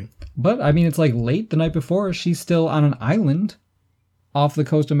just no way. But, I mean, it's like late the night before. She's still on an island off the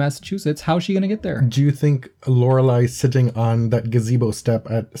coast of Massachusetts. How's she going to get there? Do you think Lorelai sitting on that gazebo step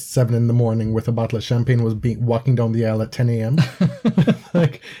at 7 a.m. with a bottle of champagne was walking down the aisle at 10 a.m.?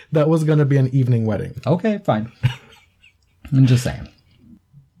 Like, that was going to be an evening wedding. Okay, fine. I'm just saying.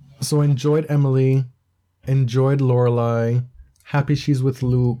 So enjoyed Emily, enjoyed Lorelai, happy she's with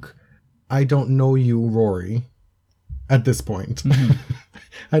Luke. I don't know you, Rory, at this point.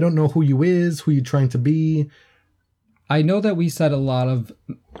 I don't know who you is, who you're trying to be. I know that we said a lot of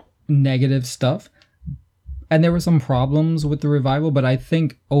negative stuff, and there were some problems with the revival, but I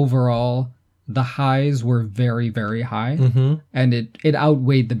think overall the highs were very, very high, and it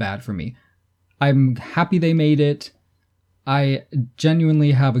outweighed the bad for me. I'm happy they made it. I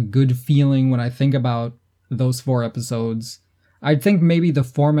genuinely have a good feeling when I think about those 4 episodes. I think maybe the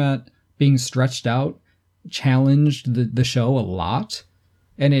format being stretched out challenged the show a lot.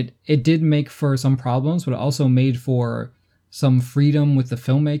 And it did make for some problems, but it also made for some freedom with the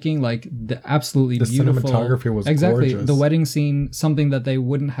filmmaking. Like, the absolutely beautiful cinematography was exactly gorgeous. The wedding scene, something that they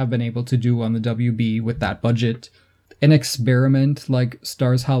wouldn't have been able to do on the WB with that budget. An experiment like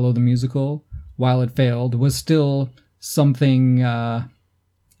Stars Hollow the musical, while it failed, was still something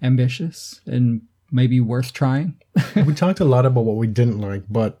ambitious and maybe worth trying. We talked a lot about what we didn't like,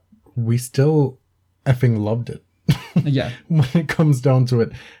 but we still effing loved it. Yeah. When it comes down to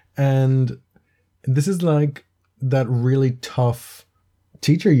it. And this is like that really tough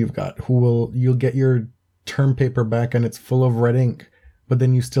teacher you've got you'll get your term paper back and it's full of red ink, but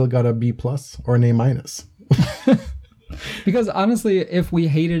then you still got a B+ or an A-. Because honestly, if we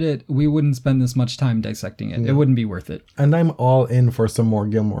hated it, we wouldn't spend this much time dissecting it. No. It wouldn't be worth it. And I'm all in for some more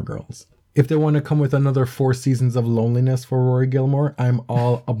Gilmore Girls. If they want to come with another 4 seasons of loneliness for Rory Gilmore, I'm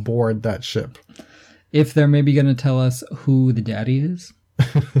all aboard that ship. If they're maybe going to tell us who the daddy is.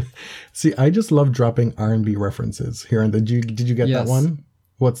 See, I just love dropping R&B references here and there. Did you get that one?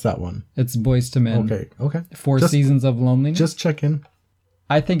 What's that one? It's Boys to Men. Okay. 4 seasons of loneliness. Just check in.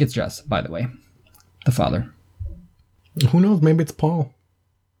 I think it's Jess, by the way. The father. Who knows? Maybe it's Paul.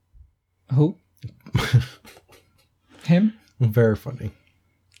 Who? Him? Very funny.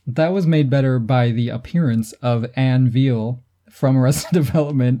 That was made better by the appearance of Anne Veal from Arrested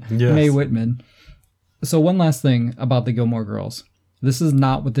Development, Yes. Mae Whitman. So one last thing about the Gilmore Girls. This is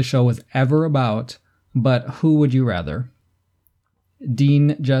not what the show was ever about, but who would you rather?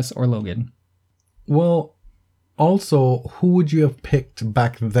 Dean, Jess, or Logan? Well, also, who would you have picked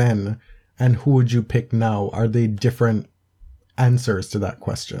back then and who would you pick now? Are they different answers to that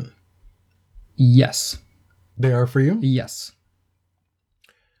question? Yes. They are for you? Yes.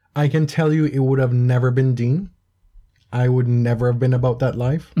 I can tell you it would have never been Dean. I would never have been about that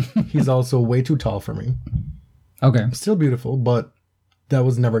life. He's also way too tall for me. Okay. Still beautiful, but that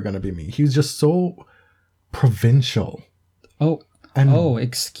was never going to be me. He's just so provincial.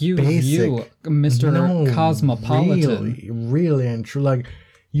 Excuse basic. you, Mr. Cosmopolitan. Really and true. Like,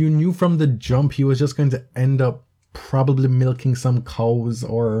 you knew from the jump he was just going to end up probably milking some cows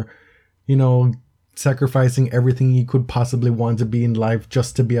or, sacrificing everything he could possibly want to be in life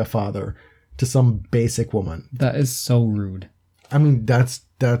just to be a father to some basic woman. That is so rude. I mean, that's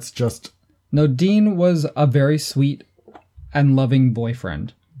just... No, Dean was a very sweet and loving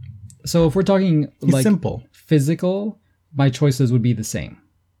boyfriend. So if we're talking He's simple. Physical, my choices would be the same.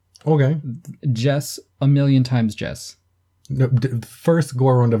 Okay. Jess, a million times Jess. The first go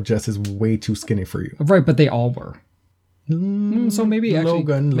around of Jess is way too skinny for you. Right, but they all were. So maybe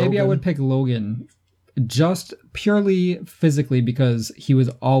Logan. I would pick Logan just purely physically because he was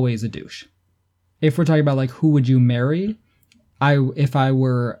always a douche. If we're talking about who would you marry, if I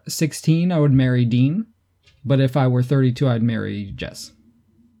were 16, I would marry Dean, but if I were 32, I'd marry Jess.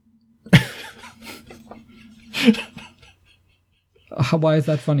 Why is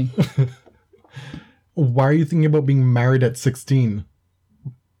that funny? Why are you thinking about being married at 16?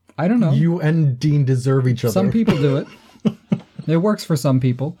 I don't know. You and Dean deserve each other. Some people do it. It works for some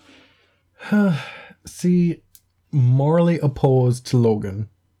people. See, morally opposed to Logan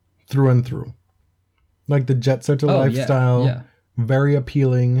through and through. Like the jet setter lifestyle, yeah. Very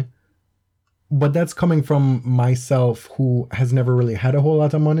appealing. But that's coming from myself who has never really had a whole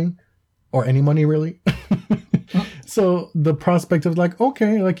lot of money or any money really. So the prospect of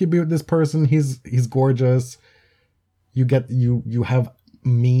you be with this person, he's gorgeous. You have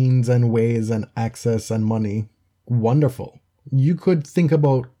means and ways and access and money. Wonderful. You could think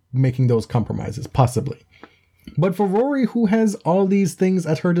about making those compromises, possibly. But for Rory, who has all these things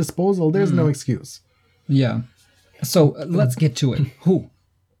at her disposal, there's no excuse. Yeah. So let's get to it. Who?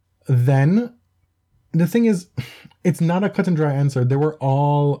 Then, the thing is, it's not a cut and dry answer. They were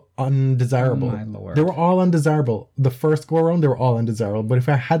all undesirable. Oh my Lord. They were all undesirable. The first go around, they were all undesirable. But if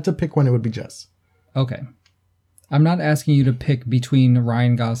I had to pick one, it would be Jess. Okay. I'm not asking you to pick between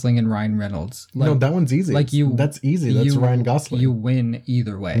Ryan Gosling and Ryan Reynolds. No, that one's easy. That's easy. That's Ryan Gosling. You win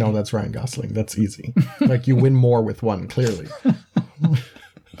either way. No, that's Ryan Gosling. That's easy. You win more with one, clearly.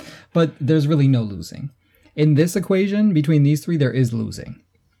 But there's really no losing. In this equation, between these three, there is losing.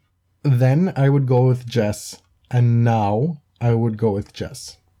 Then I would go with Jess. And now I would go with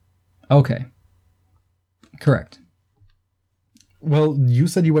Jess. Okay. Correct. Well, you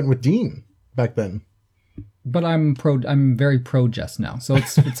said you went with Dean back then. But I'm very pro Jess now, so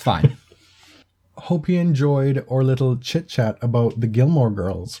it's fine. Hope you enjoyed our little chit-chat about the Gilmore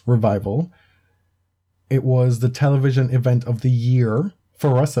Girls revival. It was the television event of the year,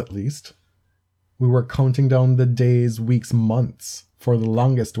 for us at least. We were counting down the days, weeks, months for the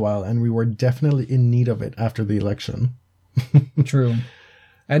longest while, and we were definitely in need of it after the election. True.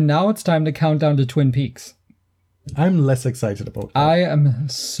 And now it's time to count down to Twin Peaks. I'm less excited about that. I am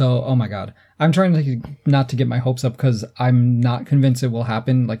oh my God. I'm trying not to get my hopes up because I'm not convinced it will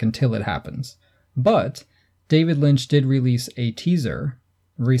happen until it happens. But David Lynch did release a teaser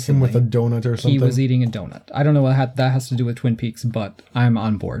recently. Him with a donut or something? He was eating a donut. I don't know what that has to do with Twin Peaks, but I'm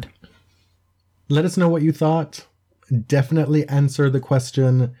on board. Let us know what you thought. Definitely answer the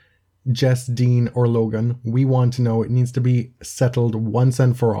question, Jess, Dean, or Logan. We want to know. It needs to be settled once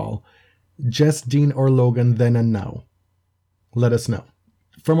and for all. Jess, Dean, or Logan, then and now. Let us know.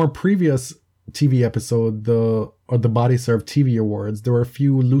 From our previous TV episode, the Body Serve TV Awards, there were a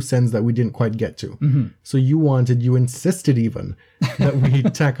few loose ends that we didn't quite get to. Mm-hmm. So you insisted even that we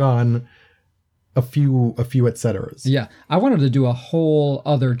tack on a few et ceteras. Yeah, I wanted to do a whole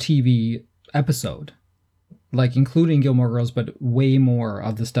other TV episode, including Gilmore Girls, but way more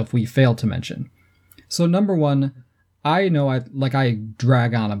of the stuff we failed to mention. So number one, I know I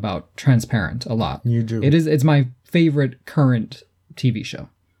drag on about Transparent a lot. You do. It's my favorite current TV show.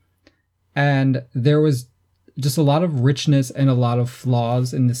 And there was just a lot of richness and a lot of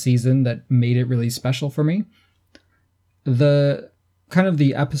flaws in the season that made it really special for me. The kind of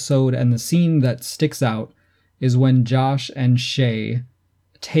the episode and the scene that sticks out is when Josh and Shay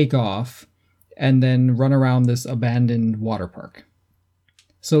take off and then run around this abandoned water park.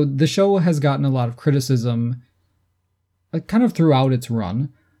 So the show has gotten a lot of criticism kind of throughout its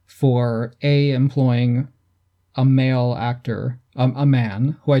run for employing a male actor, a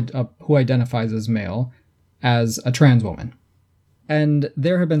man who identifies as male, as a trans woman. And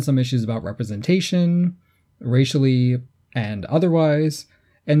there have been some issues about representation, racially and otherwise.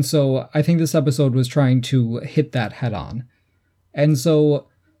 And so I think this episode was trying to hit that head on. And so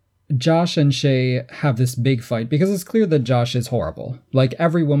Josh and Shay have this big fight because it's clear that Josh is horrible. Like,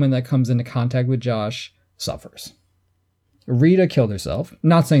 every woman that comes into contact with Josh suffers. Rita killed herself.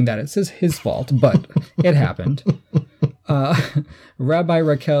 Not saying that it's his fault, but it happened. Rabbi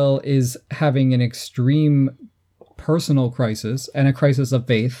Raquel is having an extreme personal crisis and a crisis of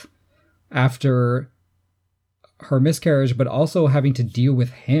faith after her miscarriage, but also having to deal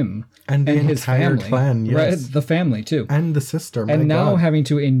with him and his entire family, clan, yes. Right? The family too, and the sister, and now God. having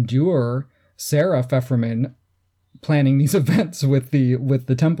to endure Sarah Pfefferman planning these events with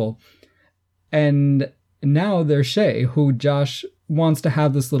the temple, and now there's Shay, who Josh wants to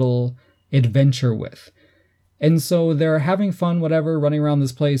have this little adventure with, and so they're having fun, whatever, running around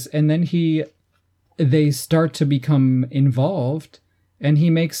this place, and then they start to become involved, and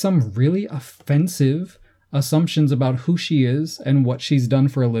he makes some really offensive assumptions about who she is and what she's done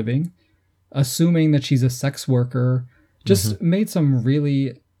for a living, assuming that she's a sex worker, just made some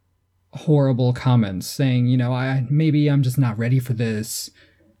really horrible comments saying, maybe I'm just not ready for this,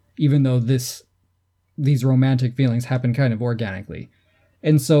 even though these romantic feelings happen kind of organically.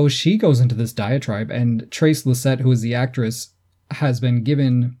 And so she goes into this diatribe, and Trace Lysette, who is the actress, has been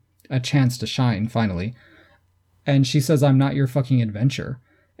given a chance to shine finally. And she says, I'm not your fucking adventure.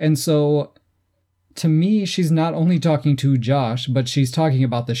 And so to me, she's not only talking to Josh, but she's talking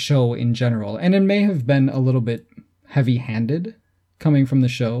about the show in general. And it may have been a little bit heavy-handed coming from the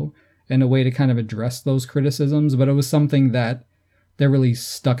show in a way to kind of address those criticisms, but it was something that really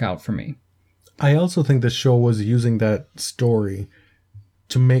stuck out for me. I also think the show was using that story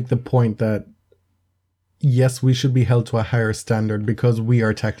to make the point that, yes, we should be held to a higher standard because we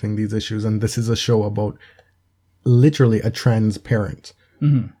are tackling these issues, and this is a show about literally a trans parent.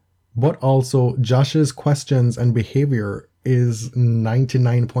 Mm-hmm. But also, Josh's questions and behavior is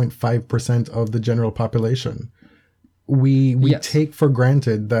 99.5% of the general population. We yes. take for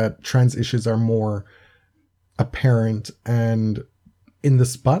granted that trans issues are more apparent and in the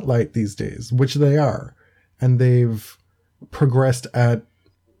spotlight these days, which they are. And they've progressed at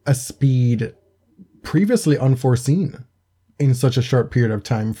a speed previously unforeseen in such a short period of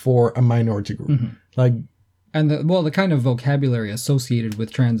time for a minority group. Mm-hmm. And the kind of vocabulary associated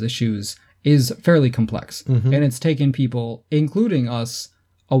with trans issues is fairly complex. Mm-hmm. And it's taken people, including us,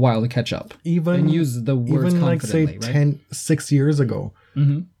 a while to catch up. And use the words confidently, like, say, 6 years ago,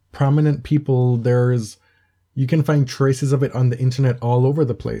 prominent people, you can find traces of it on the internet all over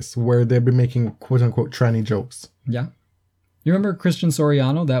the place, where they've been making quote-unquote tranny jokes. Yeah. You remember Christian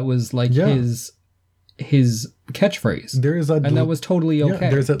Soriano? That was like his catchphrase. That was totally okay.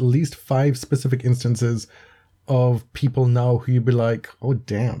 Yeah, there's at least 5 specific instances of people now who you'd be like, oh,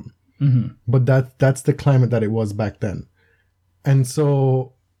 damn. Mm-hmm. But that's the climate that it was back then. And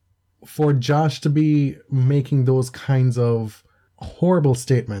so for Josh to be making those kinds of horrible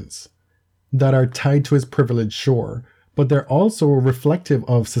statements that are tied to his privilege, sure, but they're also reflective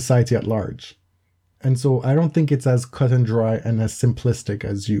of society at large. And so I don't think it's as cut and dry and as simplistic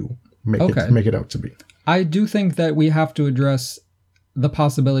as you make it out to be. I do think that we have to address the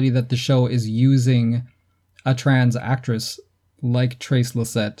possibility that the show is using a trans actress like Trace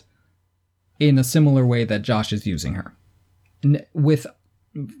Lysette in a similar way that Josh is using her. With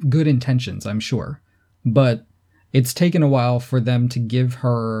good intentions, I'm sure. But it's taken a while for them to give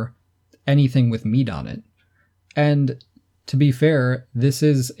her anything with meat on it. And to be fair, this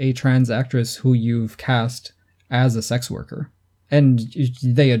is a trans actress who you've cast as a sex worker. And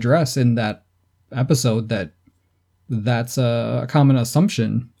they address in that episode that that's a common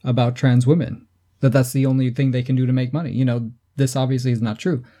assumption about trans women, that's the only thing they can do to make money. This obviously is not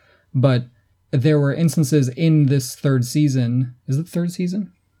true. But there were instances in this third season, is it third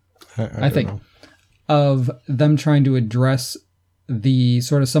season? I think, know. Of them trying to address the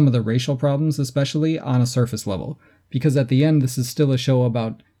sort of some of the racial problems, especially on a surface level. Because at the end, this is still a show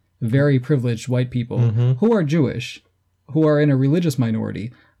about very privileged white people who are Jewish, who are in a religious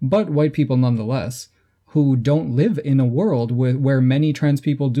minority, but white people nonetheless, who don't live in a world where many trans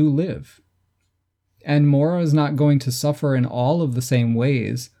people do live. And Maura is not going to suffer in all of the same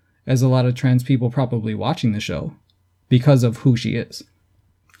ways as a lot of trans people probably watching the show because of who she is.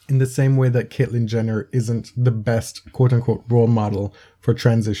 In the same way that Caitlyn Jenner isn't the best quote-unquote role model for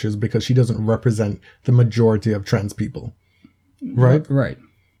trans issues because she doesn't represent the majority of trans people. Right? Right.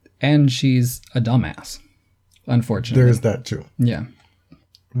 And she's a dumbass, unfortunately. There's that too. Yeah.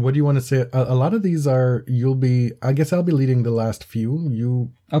 What do you want to say? A lot of these are, I guess I'll be leading the last few.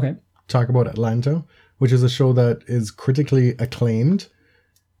 You Okay. talk about Atlanta, which is a show that is critically acclaimed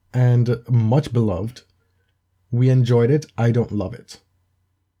and much beloved. We enjoyed it. I don't love it.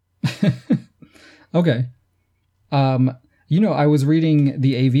 Okay. I was reading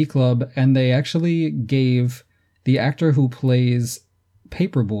the AV Club, and they actually gave the actor who plays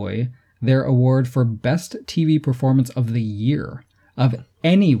Paperboy their award for Best TV Performance of the Year of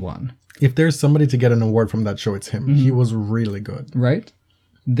anyone. If there's somebody to get an award from that show, it's him. Mm-hmm. He was really good. Right?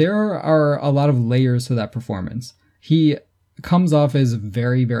 There are a lot of layers to that performance. He comes off as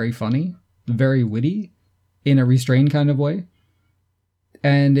very, very funny, very witty, in a restrained kind of way.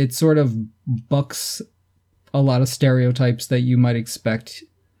 And it sort of bucks a lot of stereotypes that you might expect,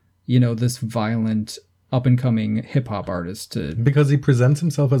 this violent, up-and-coming hip-hop artist to... Because he presents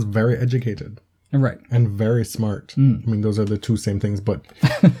himself as very educated. Right. And very smart. I mean, those are the two same things, but...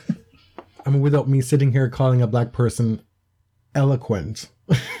 without me sitting here calling a black person eloquent...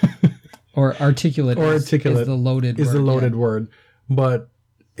 or articulate. Is the loaded word. But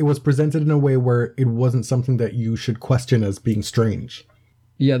it was presented in a way where it wasn't something that you should question as being strange.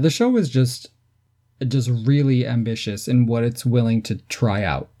 Yeah, the show is just really ambitious in what it's willing to try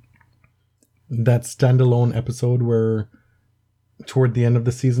out. That standalone episode where, toward the end of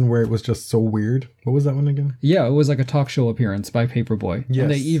the season, where it was just so weird. What was that one again? Yeah, it was like a talk show appearance by Paperboy. Yes.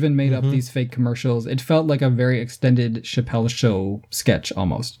 And they even made up these fake commercials. It felt like a very extended Chappelle Show sketch,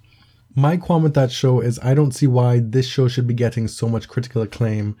 almost. My qualm with that show is I don't see why this show should be getting so much critical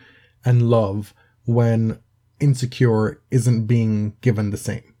acclaim and love when Insecure isn't being given the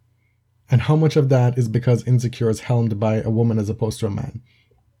same. And how much of that is because Insecure is helmed by a woman as opposed to a man?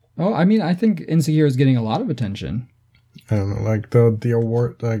 Oh, I think Insecure is getting a lot of attention. I don't know, like the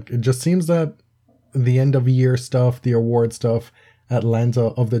award, like it just seems that the end of year stuff, the award stuff, Atlanta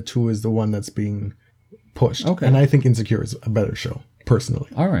of the two is the one that's being pushed. Okay. And I think Insecure is a better show, personally.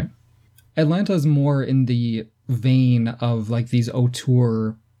 All right. Atlanta is more in the vein of like these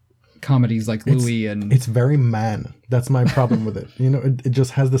auteur comedies like Louis and... It's very man. That's my problem with it. It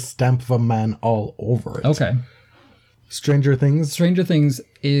just has the stamp of a man all over it. Okay. Stranger Things? Stranger Things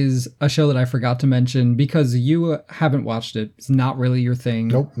is a show that I forgot to mention because you haven't watched it. It's not really your thing.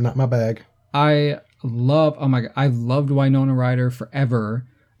 Nope, not my bag. I loved Winona Ryder forever.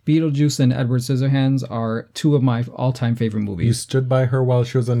 Beetlejuice and Edward Scissorhands are two of my all-time favorite movies. You stood by her while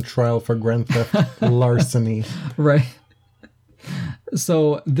she was on trial for grand theft larceny. Right.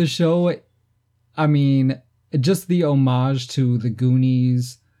 So the show, just the homage to the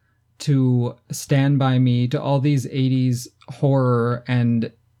Goonies, to Stand By Me, to all these 80s horror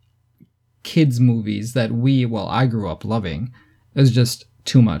and kids movies that I grew up loving, is just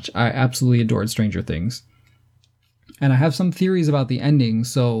too much. I absolutely adored Stranger Things. And I have some theories about the ending,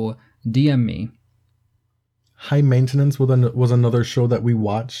 so DM me. High Maintenance was another show that we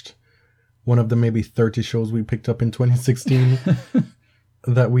watched. One of the maybe 30 shows we picked up in 2016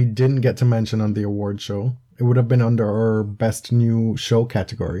 that we didn't get to mention on the award show. It would have been under our best new show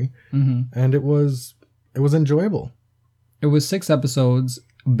category. Mm-hmm. And it was enjoyable. It was 6 episodes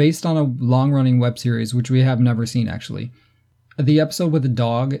based on a long-running web series, which we have never seen, actually. The episode with the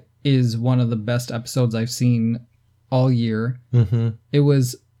dog is one of the best episodes I've seen all year. Mm-hmm. It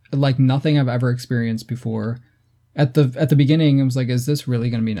was like nothing I've ever experienced before. At the beginning, I was like, is this really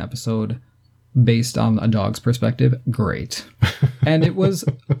going to be an episode based on a dog's perspective? Great. And it was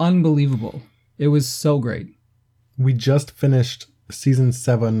unbelievable. It was so great. We just finished season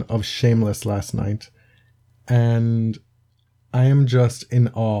 7 of Shameless last night, and I am just in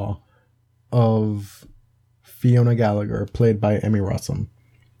awe of Fiona Gallagher, played by Emmy Rossum.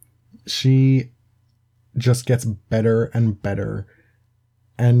 She just gets better and better.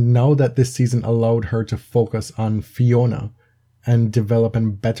 And now that this season allowed her to focus on Fiona and develop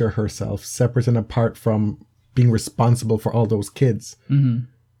and better herself, separate and apart from being responsible for all those kids, mm-hmm.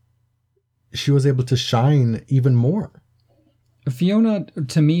 she was able to shine even more. Fiona,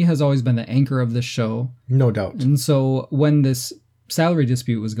 to me, has always been the anchor of this show. No doubt. And so when this salary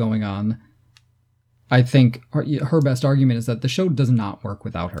dispute was going on, I think her best argument is that the show does not work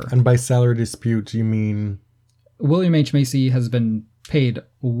without her. And by salary dispute, you mean... William H. Macy has been paid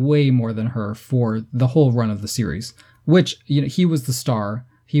way more than her for the whole run of the series, which, you know, he was the star.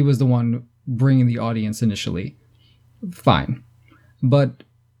 He was the one bringing the audience initially. Fine. But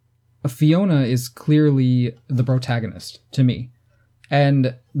Fiona is clearly the protagonist to me.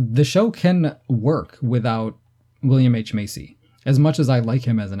 And the show can work without William H. Macy, as much as I like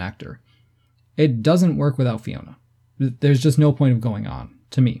him as an actor. It doesn't work without Fiona. There's just no point of going on,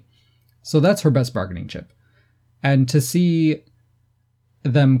 to me. So that's her best bargaining chip. And to see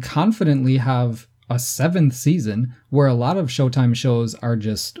them confidently have a 7th season where a lot of Showtime shows are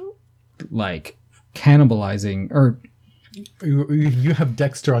just like cannibalizing, or You have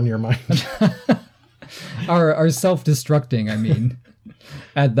Dexter on your mind. are self-destructing, I mean,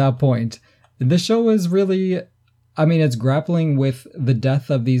 at that point. The show is really, I mean, it's grappling with the death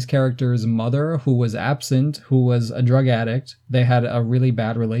of these characters' mother, who was absent, who was a drug addict. They had a really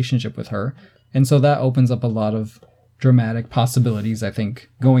bad relationship with her. And so that opens up a lot of dramatic possibilities, I think,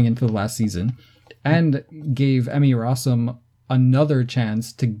 going into the last season. And gave Emmy Rossum another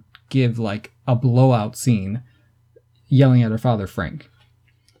chance to give, like, a blowout scene yelling at her father, Frank.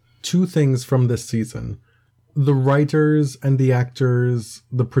 2 things from this season. The writers and the actors,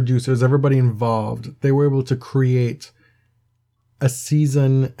 the producers, everybody involved, they were able to create a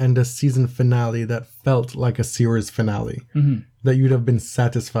season and a season finale that felt like a series finale that you'd have been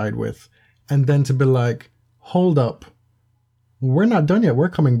satisfied with. And then to be like, hold up, we're not done yet, we're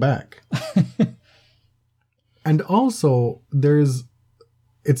coming back. And also,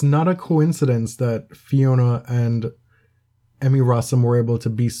 it's not a coincidence that Fiona and Emmy Rossum were able to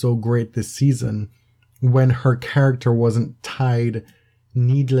be so great this season when her character wasn't tied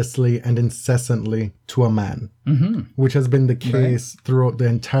needlessly and incessantly to a man, which has been the case throughout the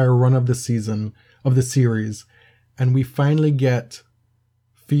entire run of the season, of the series. And we finally get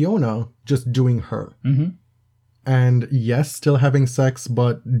Fiona just doing her. And yes, still having sex,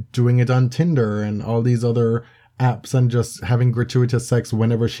 but doing it on Tinder and all these other apps, and just having gratuitous sex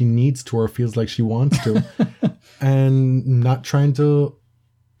whenever she needs to or feels like she wants to. And not trying to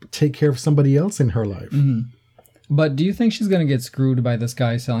take care of somebody else in her life. But do you think she's going to get screwed by this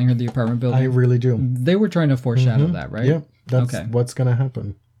guy selling her the apartment building? I really do. They were trying to foreshadow that, right? Yeah, that's what's going to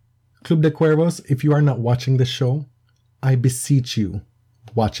happen. Club de Cuervos, if you are not watching this show, I beseech you,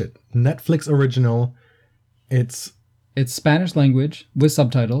 watch it. Netflix original. It's Spanish language with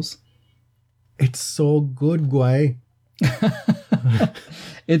subtitles. It's so good, guay.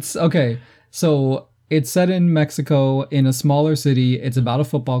 It's okay. So it's set in Mexico in a smaller city. It's about a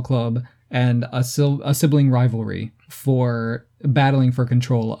football club and a sibling rivalry for battling for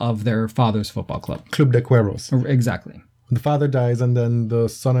control of their father's football club. Club de Cuervos. Exactly. The father dies, and then the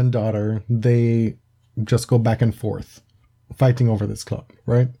son and daughter, they just go back and forth fighting over this club,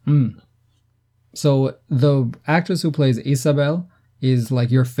 right? So the actress who plays Isabel is like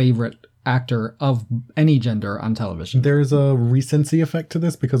your favorite actor of any gender on television. There's a recency effect to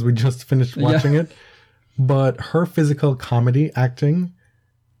this because we just finished watching it. But her physical comedy acting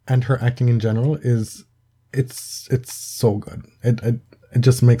and her acting in general it's so good. It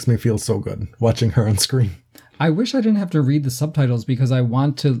just makes me feel so good watching her on screen. I wish I didn't have to read the subtitles because I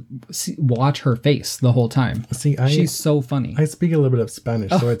want to watch her face the whole time. See, she's so funny. I speak a little bit of Spanish,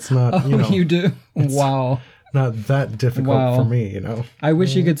 so it's not, you do? Wow. Not that difficult for me, I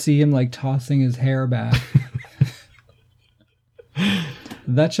wish you could see him like tossing his hair back.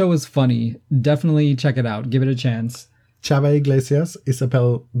 That show is funny. Definitely check it out. Give it a chance. Chava Iglesias,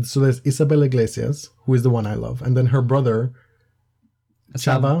 so there's Isabel Iglesias, who is the one I love, and then her brother,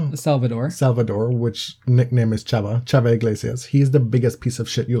 Salvador, which nickname is Chava Iglesias. He's the biggest piece of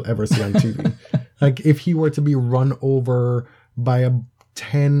shit you'll ever see on TV. Like, if he were to be run over by a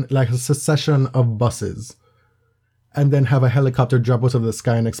succession of buses and then have a helicopter drop out of the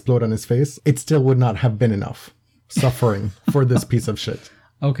sky and explode on his face, it still would not have been enough suffering for this piece of shit.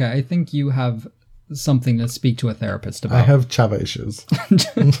 Okay, I think you have something to speak to a therapist about. I have Chava issues.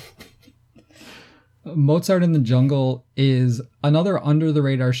 Mozart in the Jungle is another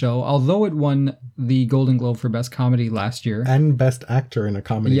under-the-radar show, although it won the Golden Globe for Best Comedy last year. And Best Actor in a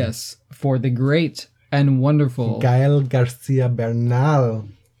Comedy. Yes, for the great and wonderful Gael Garcia Bernal,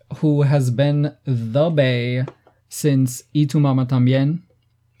 who has been the bae since Y Tu Mama Tambien.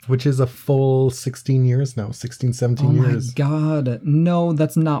 Which is a full 16 years now, 16, 17 years. Oh my God. No,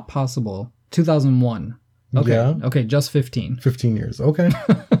 that's not possible. 2001. Okay, yeah. Okay, just 15. 15 years, okay.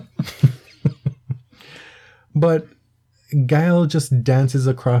 But Gael just dances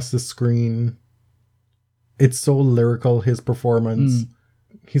across the screen. It's so lyrical, his performance.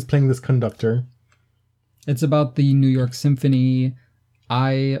 He's playing this conductor. It's about the New York Symphony.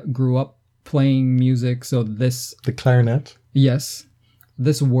 I grew up playing music, so this... The clarinet. Yes.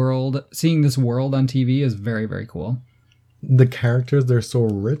 seeing this world on TV is very, very cool. The characters, they're so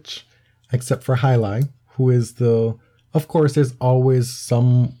rich, except for Highlight, who is of course, there's always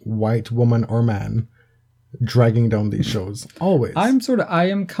some white woman or man dragging down these shows. Always. I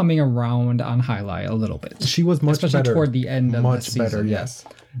am coming around on Highlight a little bit. She was much especially better. Toward the end of the season. Much better, yes.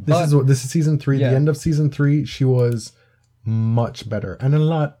 But, this is season 3. Yeah. The end of season 3, she was much better. And a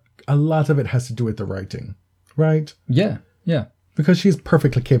lot of it has to do with the writing. Right? Yeah. Yeah. Because she's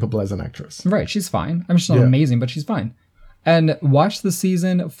perfectly capable as an actress. Right. She's fine. I mean, she's not amazing, but she's fine. And watch the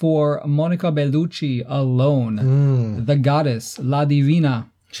season for Monica Bellucci alone. The goddess, La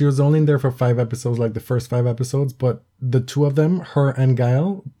Divina. She was only in there for 5 episodes, like the first 5 episodes, but the two of them, her and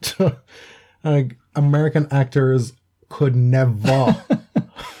Gail, like American actors could never.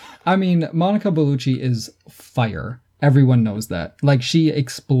 I mean, Monica Bellucci is fire. Everyone knows that. Like, she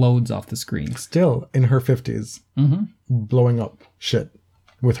explodes off the screen. Still in her 50s, blowing up shit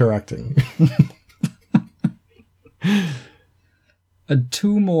with her acting.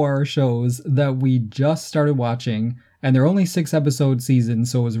 2 more shows that we just started watching, and they're only 6-episode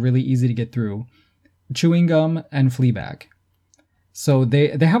seasons, so it was really easy to get through. Chewing Gum and Fleabag. So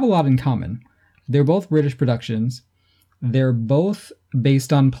they have a lot in common. They're both British productions. They're both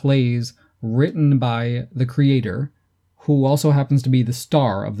based on plays written by the creator, who also happens to be the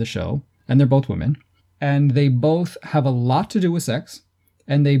star of the show, and they're both women. And they both have a lot to do with sex,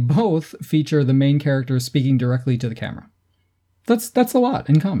 and they both feature the main character speaking directly to the camera. That's a lot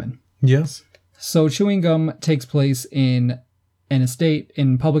in common. Yes. So Chewing Gum takes place in an estate,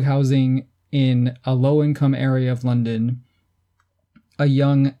 in public housing, in a low-income area of London. A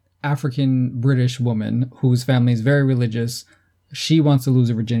young African-British woman whose family is very religious. She wants to lose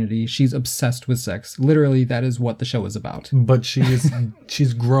her virginity. She's obsessed with sex. Literally, that is what the show is about. But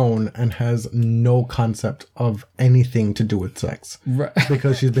she's grown and has no concept of anything to do with sex. Right.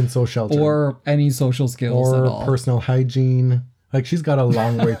 Because she's been so sheltered. Or any social skills at all. Or personal hygiene. Like, she's got a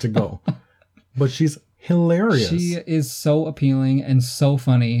long way to go. But she's hilarious. She is so appealing and so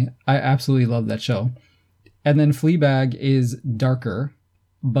funny. I absolutely love that show. And then Fleabag is darker,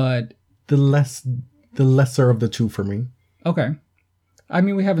 but the lesser of the two for me. Okay. I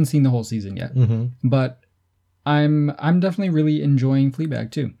mean, we haven't seen the whole season yet, but I'm definitely really enjoying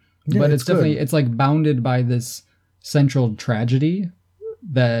Fleabag too. Yeah, but it's definitely good. It's like bounded by this central tragedy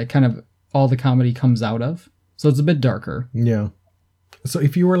that kind of all the comedy comes out of. So it's a bit darker. Yeah. So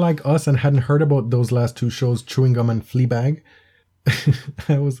if you were like us and hadn't heard about those last 2 shows, Chewing Gum and Fleabag,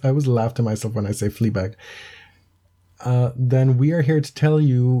 I was laugh to myself when I say Fleabag. Then we are here to tell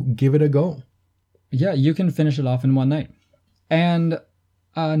you, give it a go. Yeah, you can finish it off in one night. And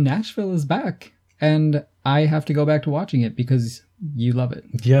Nashville is back, and I have to go back to watching it because you love it.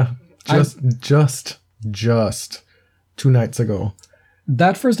 Yeah, just 2 nights ago.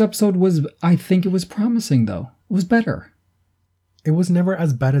 That first episode I think it was promising, though. It was better. It was never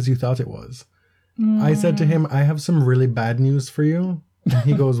as bad as you thought it was. I said to him, I have some really bad news for you. And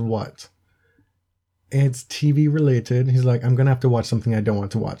he goes, what? It's TV related. He's like, I'm going to have to watch something I don't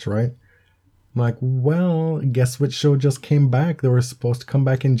want to watch, right? I'm like, well, guess which show just came back? They were supposed to come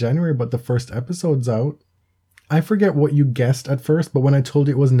back in January, but the first episode's out. I forget what you guessed at first, but when I told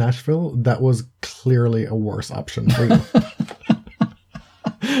you it was Nashville, that was clearly a worse option for you.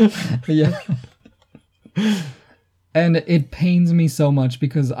 Yeah. And it pains me so much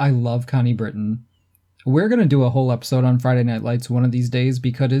because I love Connie Britton. We're going to do a whole episode on Friday Night Lights one of these days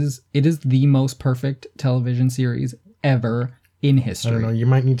because it is the most perfect television series ever in history. I don't know. You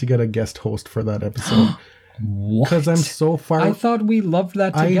might need to get a guest host for that episode. What? Because I'm so far... I thought we loved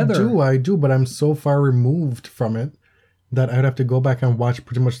that together. I do, but I'm so far removed from it that I'd have to go back and watch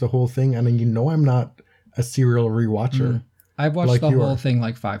pretty much the whole thing. And then I'm not a serial rewatcher. I've watched the whole thing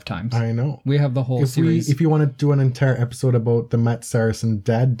like 5 times. I know. We have the whole series. If you want to do an entire episode about the Matt Saracen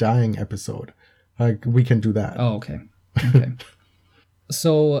dad dying episode, we can do that. Oh, okay. Okay.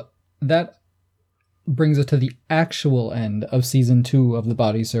 So that brings us to the actual end of season 2 of The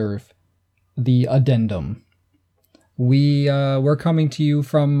Body Serve, the addendum. We're coming to you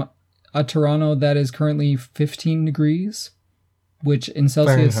from a Toronto that is currently 15 degrees, which in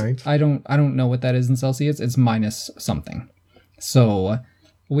Celsius, Fahrenheit. I don't know what that is in Celsius. It's minus something. So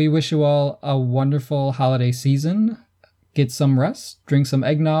we wish you all a wonderful holiday season. Get some rest, drink some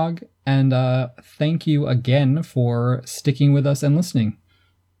eggnog, and thank you again for sticking with us and listening.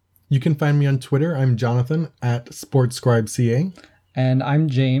 You can find me on Twitter. I'm Jonathan at SportsScribeCA. And I'm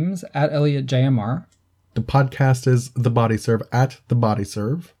James at ElliotJMR. The podcast is The Body Serve at The Body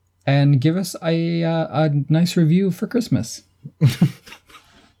Serve. And give us a nice review for Christmas.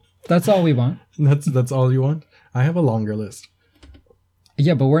 That's all we want. That's all you want? I have a longer list.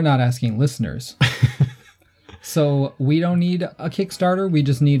 Yeah, but we're not asking listeners. So we don't need a Kickstarter. We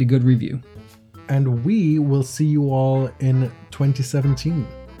just need a good review. And we will see you all in 2017.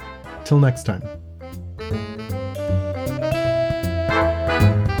 Till next time.